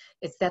solution.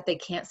 It's that they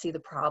can't see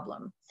the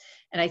problem.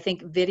 And I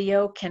think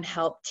video can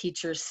help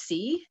teachers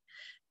see.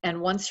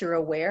 And once you're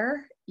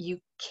aware, you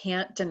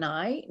can't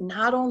deny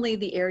not only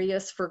the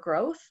areas for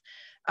growth,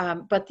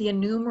 but the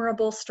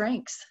innumerable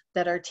strengths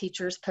that our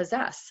teachers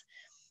possess.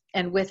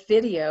 And with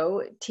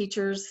video,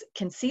 teachers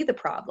can see the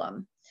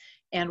problem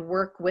and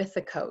work with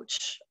the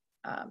coach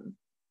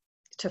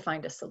to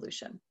find a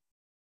solution.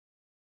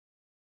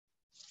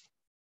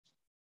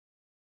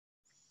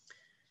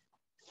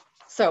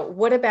 So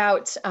what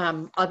about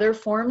other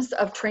forms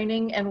of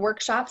training and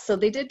workshops? So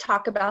they did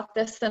talk about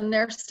this in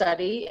their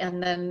study,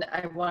 and then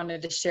I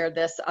wanted to share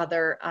this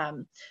other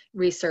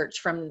research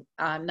from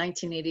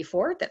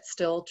 1984 that's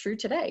still true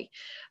today.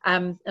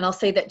 And I'll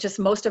say that just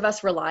most of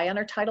us rely on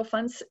our title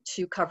funds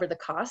to cover the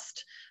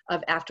cost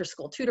of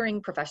after-school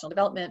tutoring, professional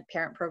development,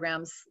 parent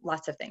programs,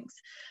 lots of things.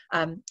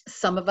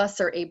 Some of us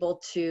are able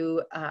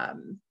to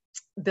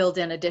build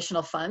in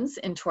additional funds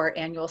into our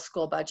annual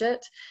school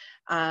budget.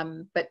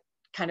 But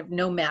kind of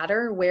no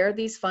matter where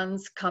these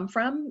funds come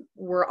from,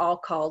 we're all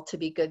called to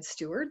be good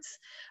stewards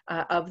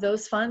of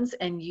those funds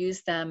and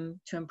use them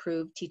to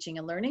improve teaching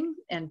and learning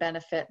and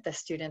benefit the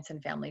students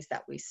and families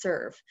that we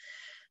serve.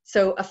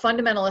 So a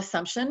fundamental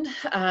assumption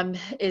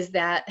is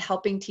that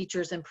helping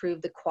teachers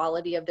improve the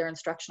quality of their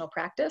instructional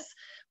practice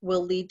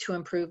will lead to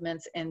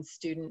improvements in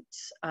student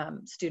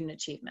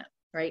achievement,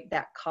 right?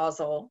 That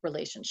causal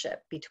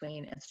relationship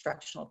between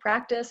instructional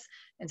practice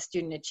and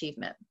student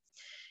achievement.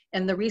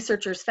 And the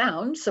researchers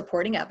found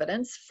supporting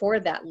evidence for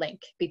that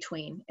link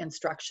between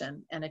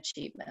instruction and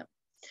achievement.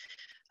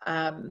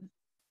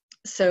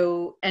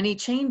 So any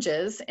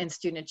changes in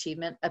student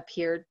achievement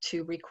appeared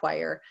to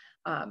require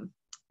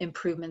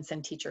improvements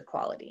in teacher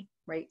quality,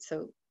 right?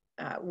 So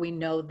we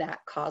know that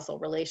causal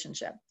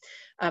relationship.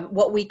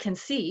 What we can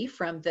see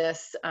from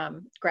this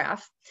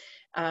graph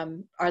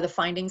are the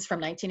findings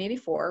from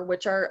 1984,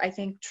 which are, I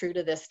think, true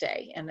to this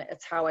day. And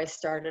it's how I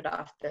started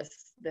off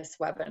this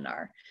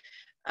webinar.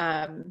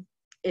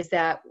 Is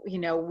that, you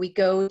know, we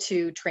go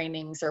to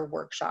trainings or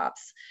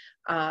workshops,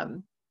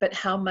 but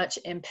how much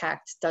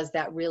impact does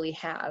that really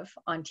have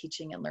on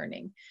teaching and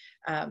learning?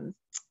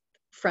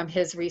 From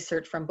his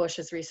research, from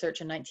Bush's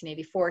research in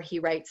 1984, he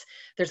writes,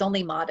 there's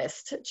only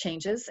modest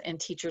changes in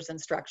teachers'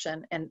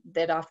 instruction, and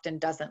that often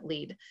doesn't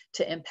lead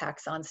to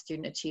impacts on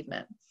student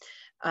achievement.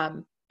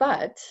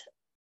 But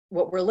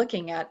what we're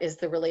looking at is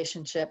the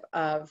relationship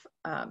of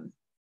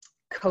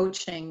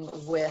coaching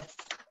with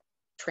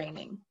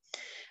training.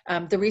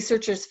 The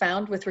researchers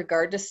found with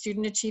regard to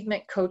student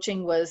achievement,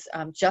 coaching was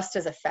just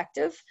as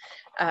effective.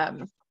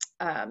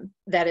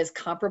 That is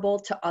comparable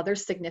to other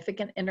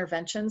significant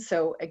interventions.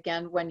 So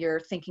again, when you're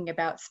thinking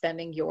about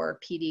spending your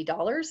PD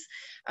dollars,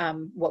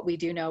 what we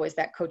do know is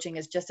that coaching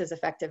is just as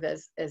effective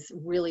as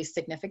really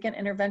significant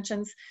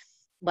interventions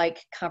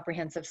like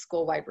comprehensive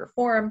school-wide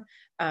reform,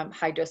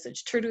 high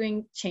dosage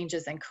tutoring,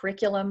 changes in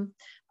curriculum.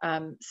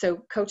 So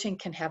coaching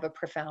can have a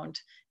profound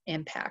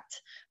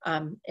impact.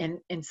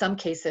 In some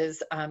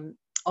cases,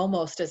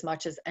 almost as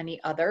much as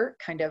any other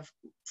kind of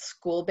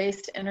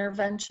school-based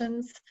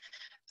interventions,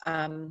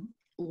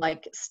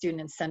 like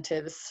student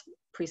incentives,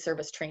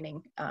 pre-service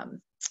training,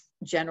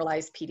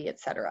 generalized PD, et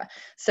cetera.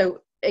 So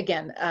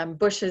again,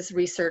 Bush's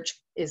research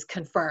is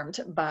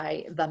confirmed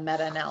by the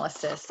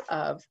meta-analysis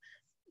of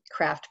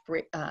Kraft,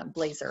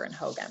 Blazer, and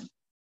Hogan.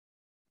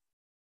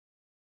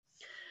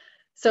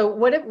 So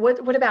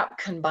what about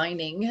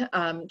combining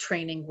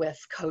training with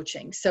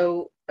coaching?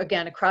 So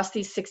again, across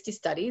these 60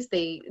 studies,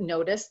 they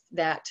noticed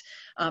that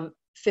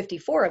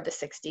 54 of the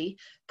 60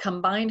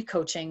 combined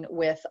coaching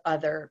with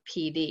other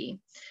PD.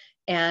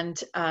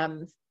 And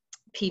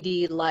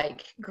PD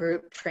like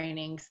group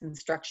trainings,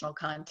 instructional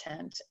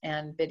content,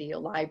 and video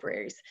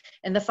libraries.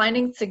 And the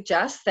findings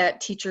suggest that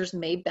teachers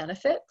may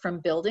benefit from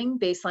building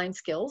baseline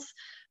skills,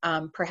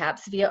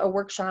 perhaps via a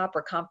workshop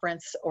or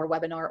conference or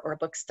webinar or a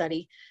book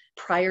study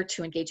prior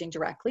to engaging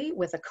directly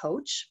with a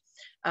coach.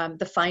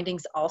 The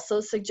findings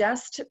also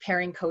suggest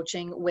pairing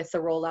coaching with the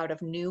rollout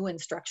of new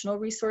instructional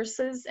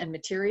resources and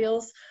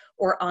materials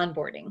or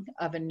onboarding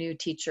of a new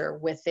teacher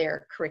with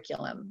their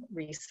curriculum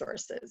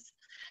resources.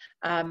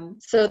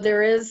 So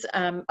there is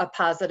a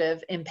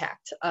positive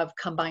impact of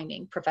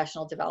combining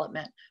professional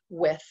development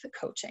with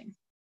coaching.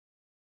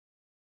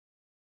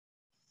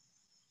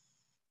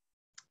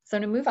 So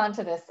to move on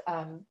to this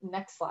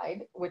next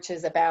slide, which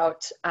is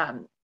about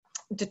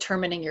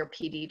determining your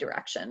PD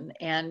direction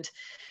and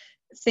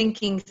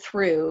thinking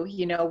through,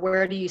 you know,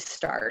 where do you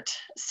start?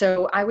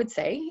 So I would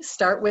say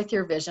start with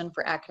your vision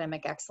for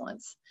academic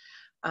excellence.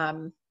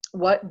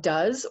 What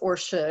does or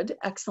should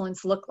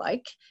excellence look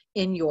like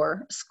in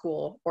your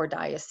school or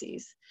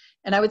diocese?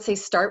 And I would say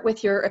start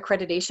with your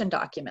accreditation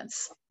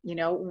documents. You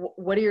know,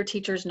 what are your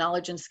teachers'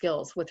 knowledge and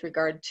skills with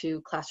regard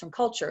to classroom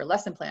culture,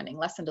 lesson planning,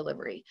 lesson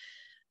delivery,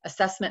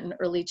 assessment and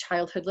early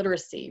childhood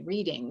literacy,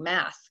 reading,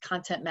 math,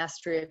 content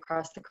mastery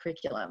across the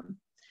curriculum?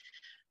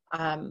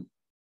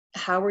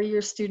 How are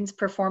your students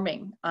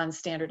performing on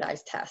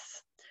standardized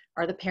tests?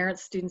 Are the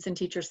parents, students, and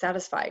teachers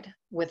satisfied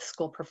with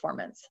school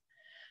performance?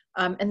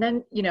 And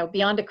then, you know,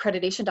 beyond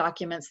accreditation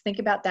documents, think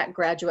about that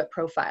graduate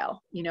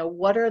profile. You know,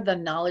 what are the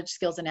knowledge,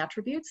 skills, and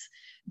attributes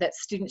that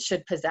students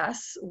should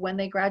possess when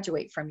they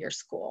graduate from your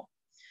school?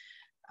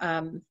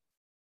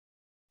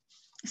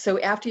 So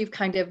after you've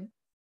kind of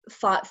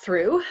thought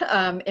through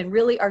and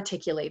really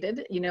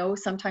articulated, you know,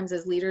 sometimes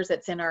as leaders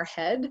it's in our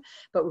head,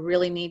 but we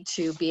really need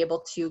to be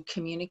able to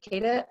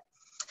communicate it,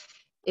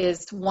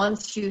 is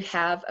once you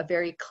have a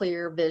very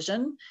clear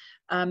vision,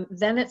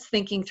 then it's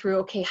thinking through,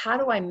 okay, how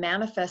do I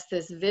manifest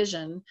this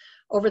vision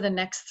over the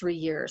next 3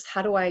 years?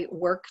 How do I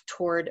work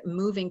toward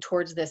moving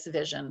towards this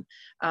vision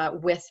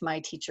with my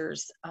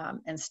teachers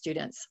and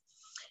students?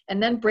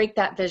 And then break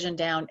that vision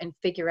down and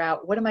figure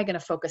out, what am I going to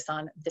focus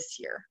on this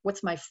year?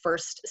 What's my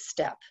first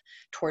step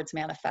towards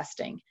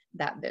manifesting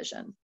that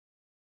vision?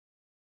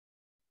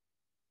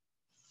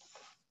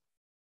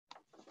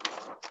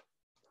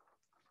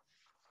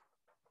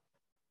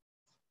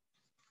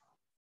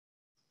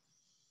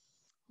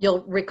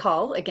 You'll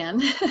recall,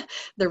 again,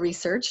 the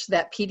research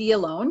that PD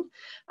alone,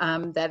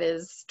 that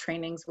is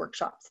trainings,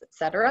 workshops,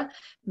 etc.,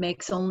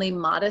 makes only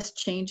modest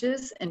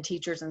changes in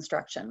teachers'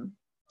 instruction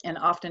and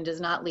often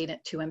does not lead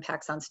to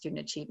impacts on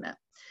student achievement.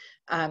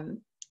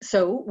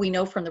 So we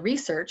know from the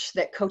research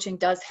that coaching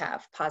does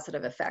have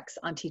positive effects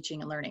on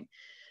teaching and learning.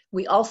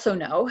 We also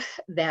know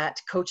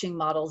that coaching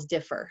models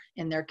differ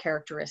in their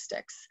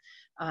characteristics,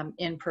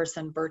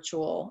 in-person,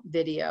 virtual,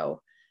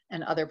 video,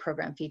 and other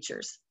program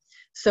features.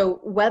 So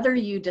whether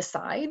you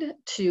decide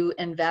to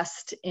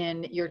invest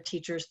in your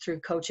teachers through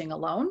coaching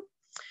alone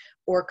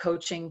or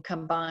coaching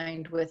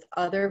combined with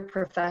other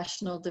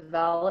professional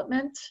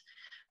development,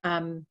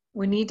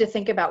 we need to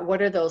think about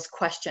what are those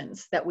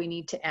questions that we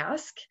need to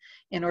ask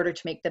in order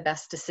to make the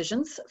best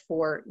decisions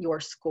for your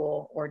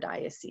school or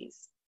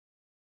diocese.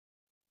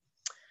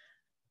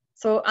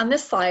 So on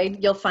this slide,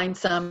 you'll find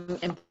some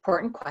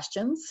important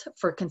questions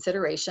for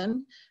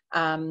consideration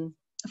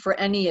for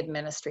any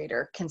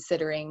administrator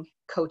considering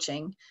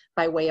coaching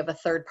by way of a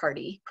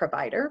third-party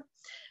provider.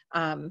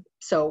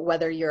 So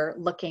whether you're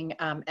looking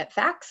at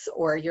facts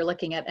or you're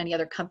looking at any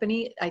other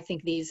company, I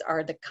think these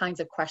are the kinds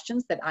of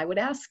questions that I would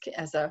ask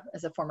as a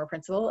former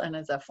principal and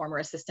as a former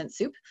assistant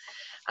soup.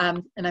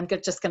 And I'm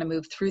just going to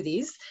move through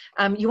these.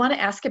 You want to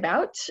ask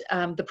about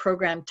the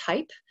program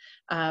type,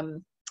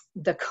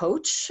 the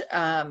coach,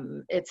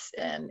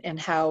 and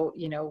how,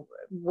 you know,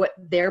 what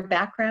their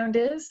background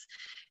is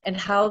and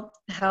how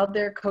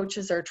their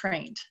coaches are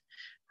trained.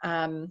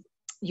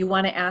 You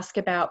want to ask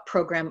about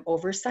program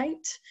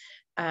oversight,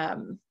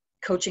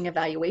 coaching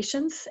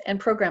evaluations, and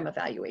program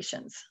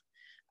evaluations.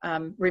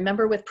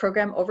 Remember, with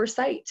program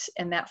oversight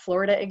in that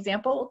Florida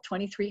example,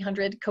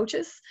 2,300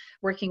 coaches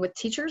working with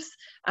teachers,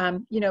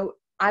 you know,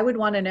 I would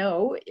want to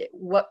know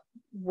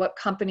what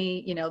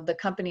company, you know, the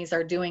companies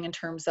are doing in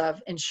terms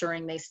of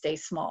ensuring they stay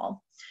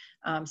small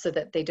so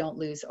that they don't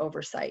lose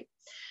oversight.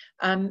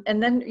 And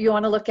then you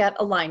want to look at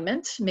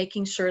alignment,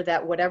 making sure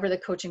that whatever the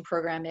coaching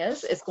program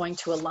is going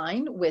to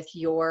align with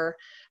your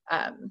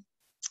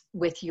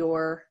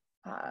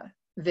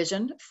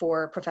vision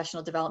for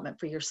professional development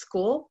for your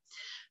school.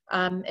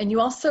 And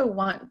you also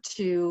want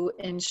to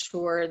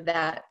ensure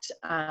that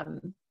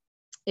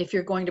if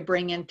you're going to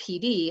bring in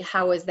PD,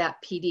 how is that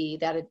PD,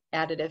 that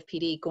additive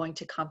PD, going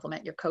to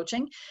complement your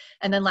coaching?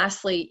 And then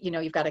lastly, you know,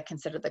 you've got to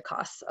consider the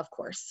costs, of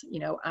course, you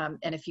know,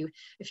 and if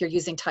you're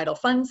using title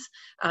funds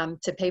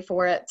to pay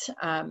for it,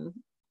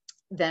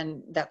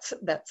 then that's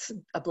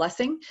a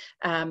blessing.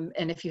 And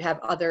if you have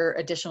other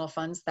additional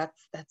funds,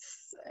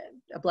 that's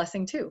a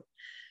blessing too.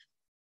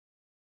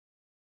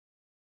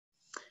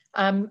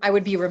 I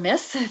would be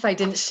remiss if I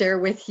didn't share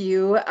with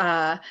you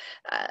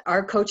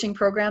our coaching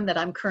program that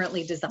I'm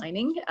currently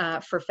designing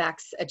for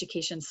FACS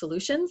Education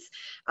Solutions.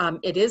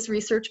 It is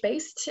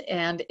research-based,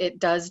 and it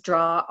does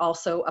draw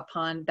also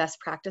upon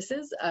best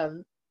practices of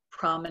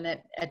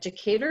prominent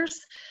educators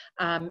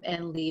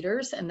and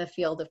leaders in the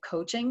field of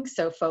coaching.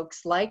 So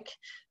folks like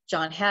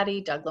John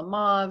Hattie, Doug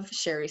Lemov,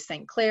 Sherry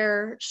St.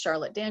 Clair,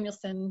 Charlotte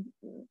Danielson,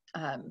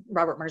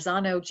 Robert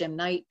Marzano, Jim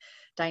Knight,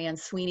 Diane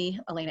Sweeney,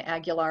 Elena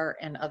Aguilar,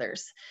 and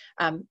others.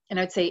 And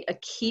I'd say a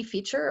key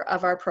feature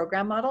of our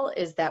program model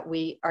is that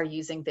we are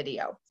using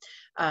video.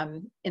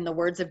 In the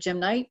words of Jim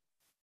Knight,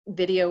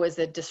 video is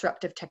a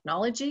disruptive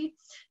technology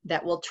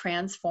that will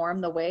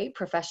transform the way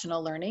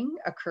professional learning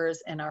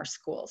occurs in our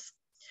schools.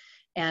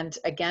 And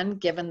again,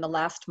 given the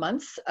last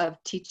months of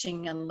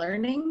teaching and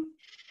learning,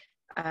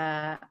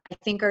 I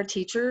think our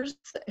teachers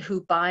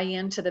who buy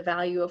into the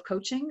value of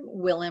coaching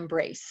will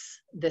embrace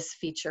this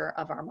feature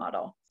of our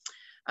model.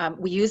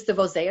 We use the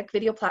Mosaic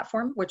video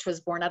platform, which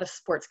was born out of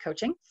sports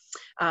coaching.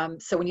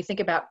 So when you think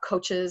about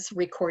coaches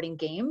recording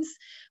games,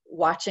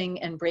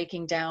 watching and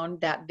breaking down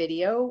that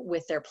video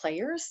with their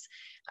players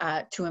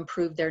to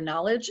improve their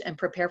knowledge and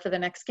prepare for the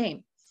next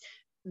game.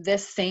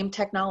 This same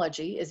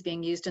technology is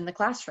being used in the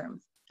classroom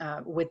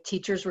with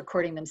teachers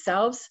recording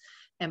themselves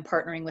and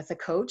partnering with a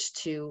coach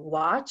to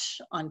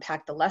watch,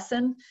 unpack the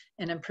lesson,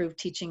 and improve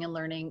teaching and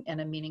learning in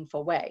a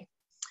meaningful way.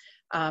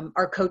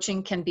 Our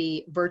coaching can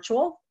be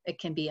virtual, it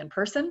can be in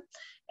person,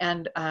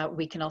 and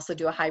we can also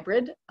do a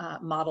hybrid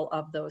model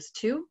of those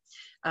two.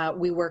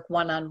 We work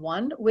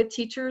one-on-one with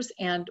teachers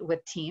and with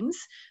teams,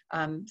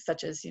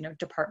 such as, you know,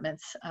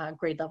 departments,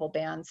 grade level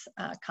bands,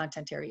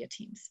 content area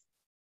teams.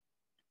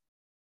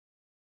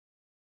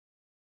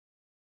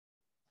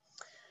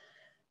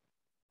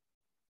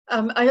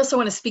 I also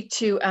want to speak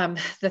to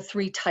the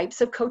three types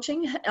of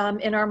coaching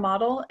in our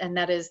model, and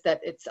that is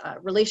that it's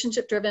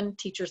relationship-driven,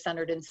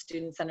 teacher-centered, and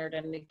student-centered.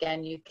 And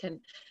again, you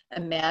can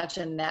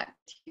imagine that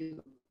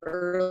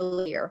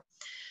earlier.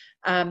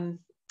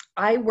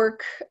 I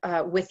work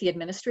with the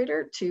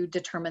administrator to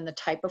determine the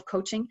type of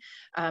coaching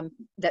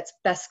that's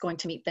best going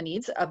to meet the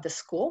needs of the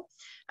school,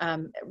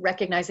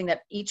 recognizing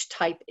that each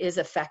type is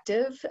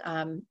effective.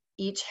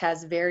 Each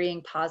has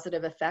varying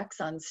positive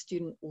effects on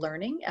student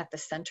learning at the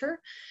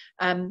center.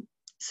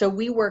 So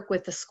we work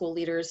with the school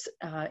leaders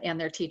and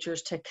their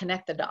teachers to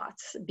connect the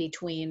dots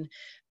between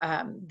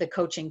the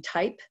coaching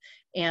type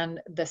and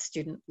the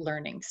student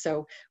learning.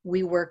 So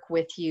we work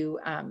with you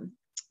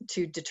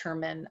to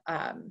determine,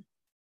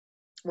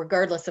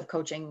 regardless of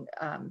coaching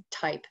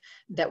type,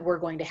 that we're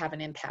going to have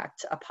an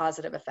impact, a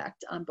positive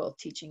effect on both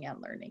teaching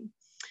and learning.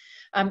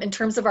 In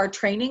terms of our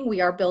training,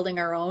 we are building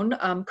our own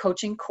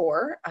coaching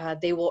core.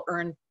 They will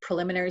earn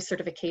preliminary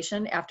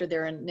certification after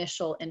their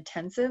initial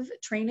intensive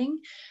training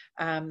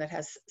that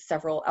has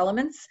several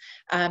elements,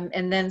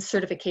 and then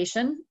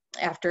certification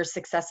after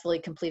successfully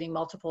completing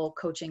multiple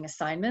coaching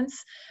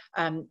assignments.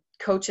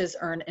 Coaches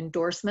earn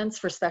endorsements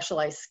for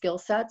specialized skill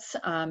sets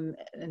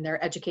in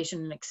their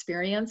education and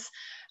experience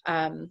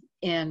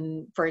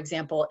in, for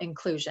example,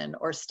 inclusion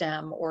or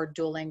STEM or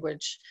dual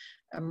language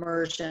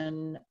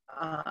immersion,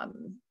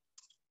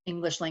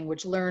 English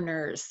language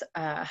learners,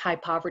 high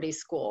poverty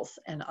schools,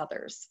 and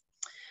others.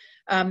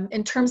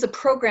 In terms of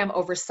program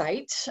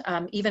oversight,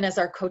 even as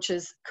our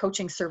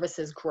coaching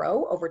services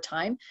grow over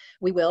time,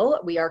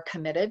 we are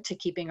committed to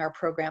keeping our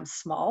programs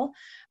small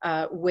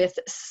with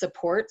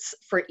supports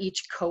for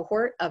each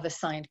cohort of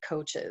assigned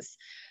coaches.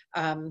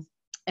 And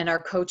our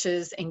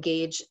coaches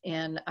engage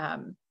in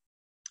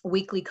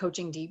weekly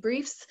coaching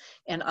debriefs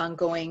and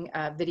ongoing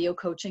video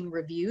coaching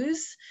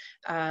reviews,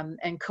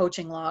 and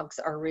coaching logs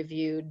are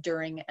reviewed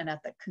during and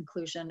at the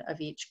conclusion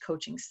of each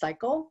coaching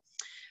cycle.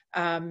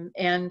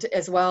 And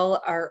as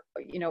well, our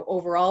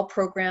overall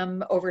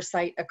program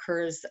oversight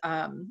occurs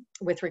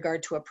with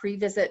regard to a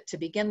pre-visit to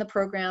begin the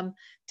program,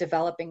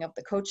 developing of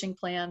the coaching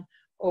plan,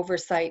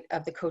 oversight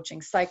of the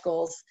coaching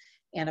cycles,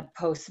 and a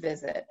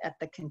post-visit at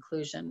the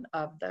conclusion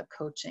of the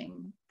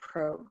coaching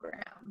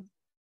program.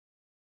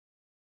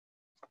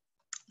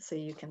 So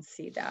you can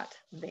see that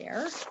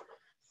there.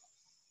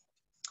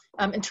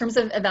 In terms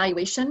of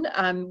evaluation,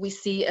 we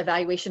see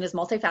evaluation as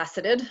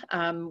multifaceted.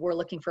 We're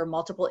looking for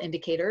multiple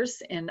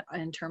indicators in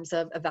terms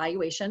of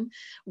evaluation.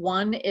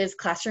 One is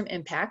classroom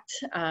impact,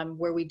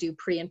 where we do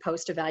pre and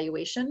post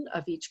evaluation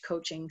of each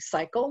coaching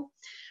cycle.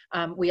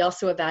 We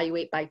also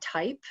evaluate by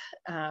type.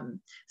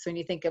 So when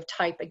you think of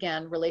type,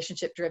 again,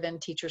 relationship-driven,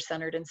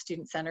 teacher-centered, and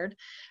student-centered,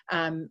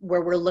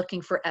 where we're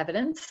looking for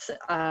evidence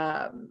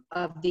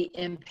of the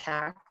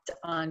impact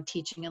on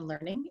teaching and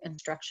learning,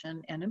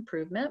 instruction and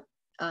improvement,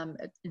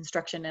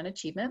 instruction and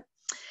achievement.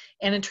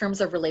 And in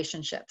terms of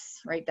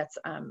relationships, right, that's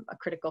a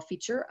critical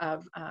feature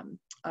of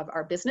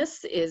our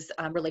business is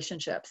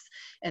relationships.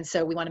 And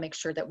so we want to make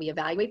sure that we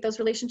evaluate those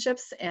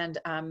relationships, and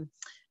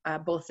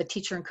both the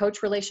teacher and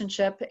coach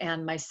relationship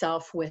and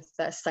myself with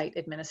the site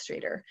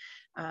administrator,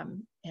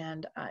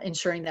 and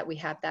ensuring that we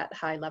have that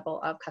high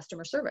level of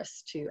customer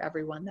service to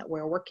everyone that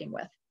we're working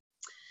with.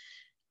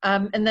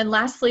 And then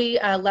lastly,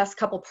 last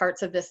couple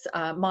parts of this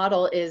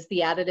model is the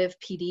additive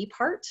PD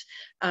part.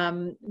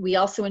 We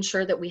also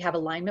ensure that we have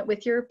alignment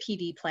with your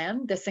PD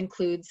plan. This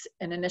includes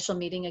an initial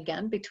meeting,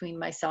 again, between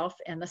myself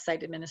and the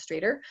site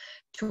administrator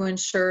to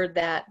ensure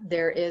that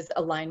there is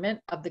alignment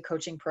of the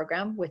coaching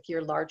program with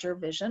your larger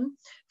vision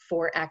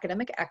for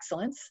academic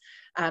excellence.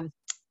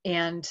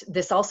 And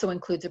this also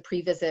includes a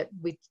pre-visit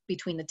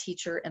between the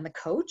teacher and the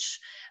coach,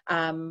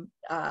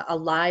 a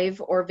live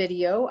or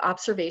video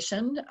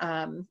observation,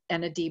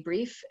 and a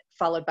debrief,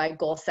 followed by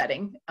goal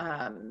setting,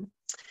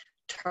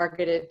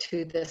 targeted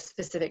to the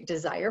specific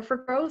desire for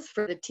growth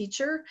for the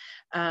teacher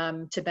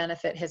to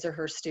benefit his or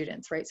her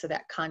students, right? So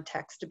that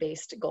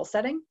context-based goal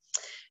setting.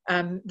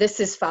 This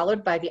is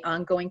followed by the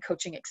ongoing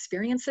coaching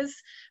experiences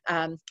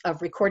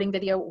of recording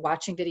video,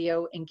 watching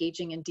video,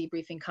 engaging in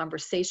debriefing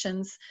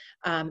conversations,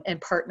 and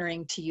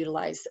partnering to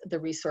utilize the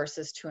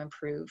resources to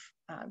improve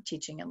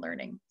teaching and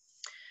learning.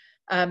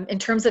 In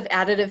terms of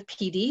additive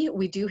PD,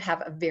 we do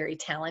have a very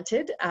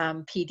talented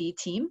PD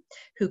team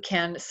who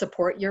can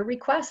support your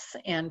requests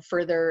and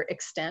further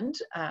extend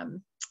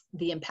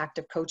the impact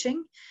of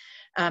coaching.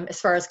 As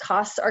far as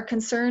costs are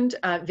concerned,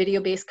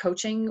 video-based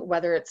coaching,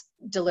 whether it's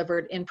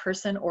delivered in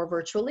person or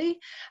virtually,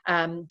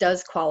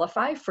 does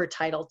qualify for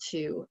Title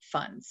II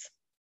funds.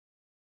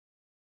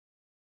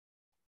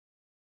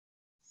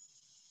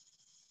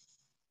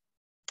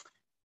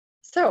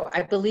 So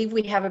I believe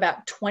we have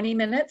about 20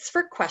 minutes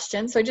for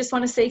questions. So I just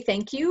want to say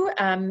thank you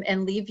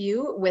and leave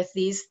you with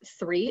these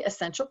 3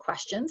 essential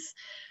questions.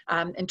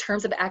 In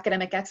terms of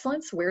academic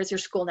excellence, where is your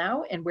school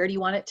now and where do you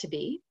want it to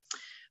be?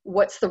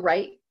 What's the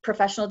right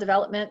professional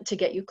development to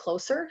get you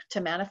closer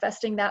to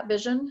manifesting that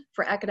vision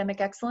for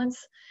academic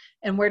excellence?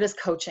 And where does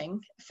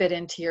coaching fit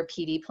into your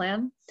PD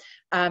plan?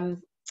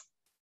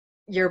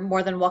 You're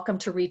more than welcome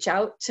to reach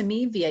out to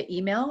me via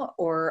email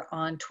or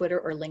on Twitter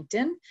or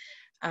LinkedIn.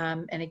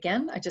 And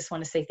again, I just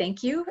want to say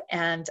thank you,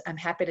 and I'm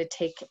happy to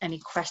take any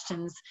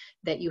questions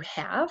that you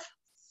have.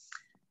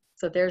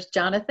 So there's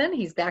Jonathan,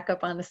 he's back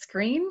up on the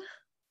screen.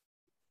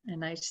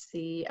 And I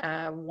see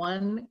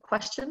one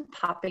question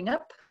popping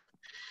up.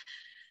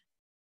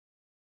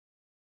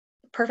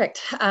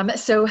 Perfect.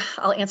 So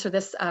I'll answer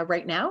this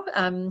right now.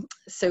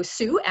 So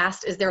Sue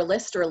asked, is there a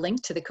list or a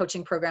link to the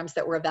coaching programs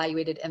that were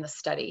evaluated in the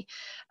study?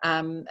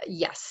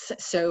 Yes.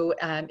 So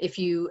if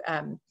you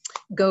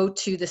go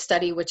to the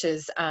study, which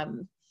is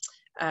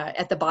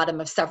at the bottom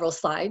of several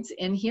slides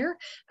in here,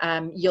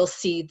 you'll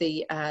see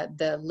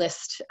the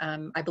list,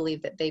 I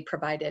believe, that they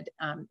provided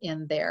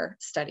in their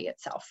study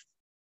itself.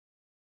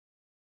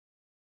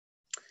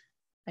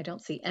 I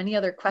don't see any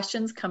other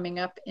questions coming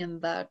up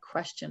in the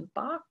question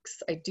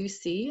box. I do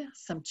see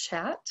some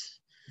chat.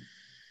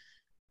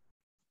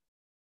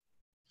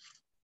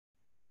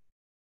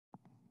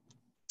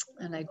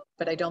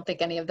 But I don't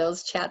think any of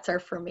those chats are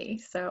for me,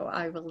 so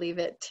I will leave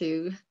it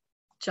to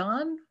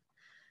John.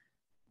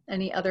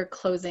 Any other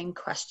closing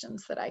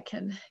questions that I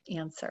can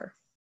answer?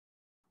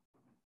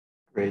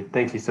 Great.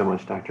 Thank you so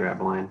much, Dr.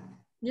 Abelein.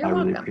 You're I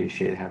really welcome.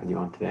 appreciate having you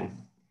on today.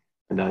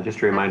 And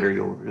just a reminder,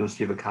 you'll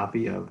receive a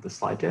copy of the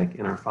slide deck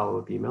in our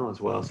follow-up email,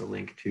 as well as a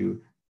link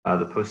to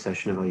the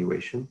post-session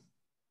evaluation.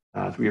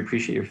 So we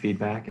appreciate your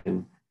feedback,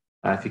 and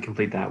if you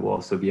complete that, we'll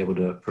also be able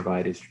to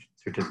provide a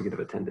certificate of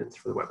attendance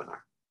for the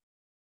webinar.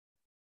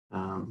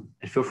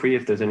 And feel free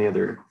if there's any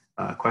other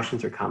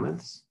questions or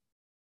comments.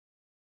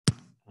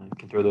 You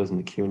can throw those in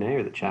the Q&A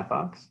or the chat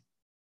box.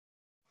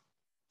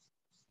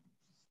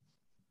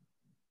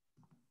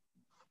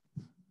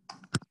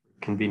 For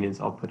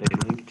convenience, I'll put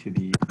a link to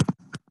the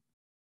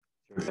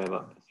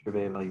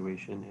survey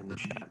evaluation in the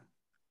chat.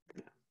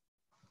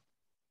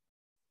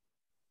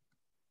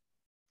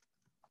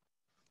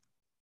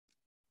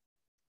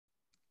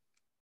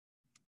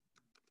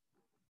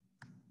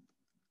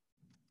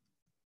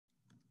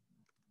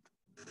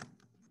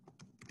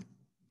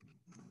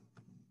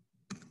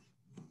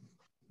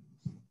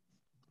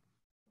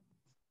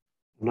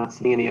 I'm not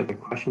seeing any other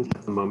questions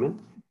at the moment,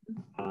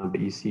 but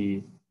you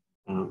see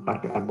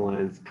Dr.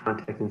 Abelein's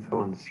contact info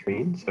on the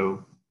screen.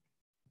 So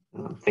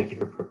thank you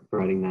for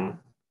providing that.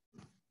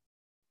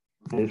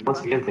 And once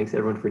again, thanks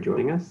everyone for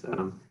joining us.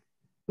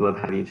 We love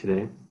having you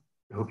today.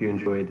 I hope you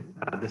enjoyed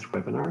this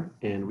webinar,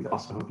 and we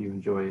also hope you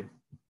enjoy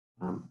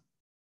our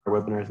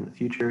webinars in the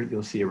future.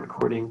 You'll see a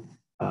recording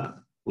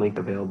link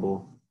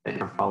available in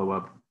our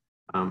follow-up.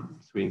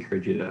 So we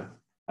encourage you to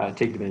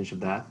take advantage of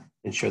that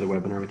and share the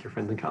webinar with your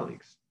friends and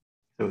colleagues.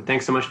 So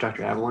thanks so much,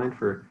 Dr. Abelein,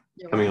 for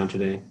coming on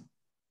today.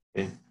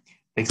 Okay.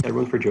 Thanks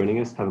everyone for joining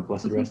us. Have a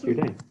blessed rest of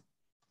your day.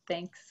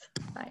 Thanks.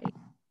 Bye.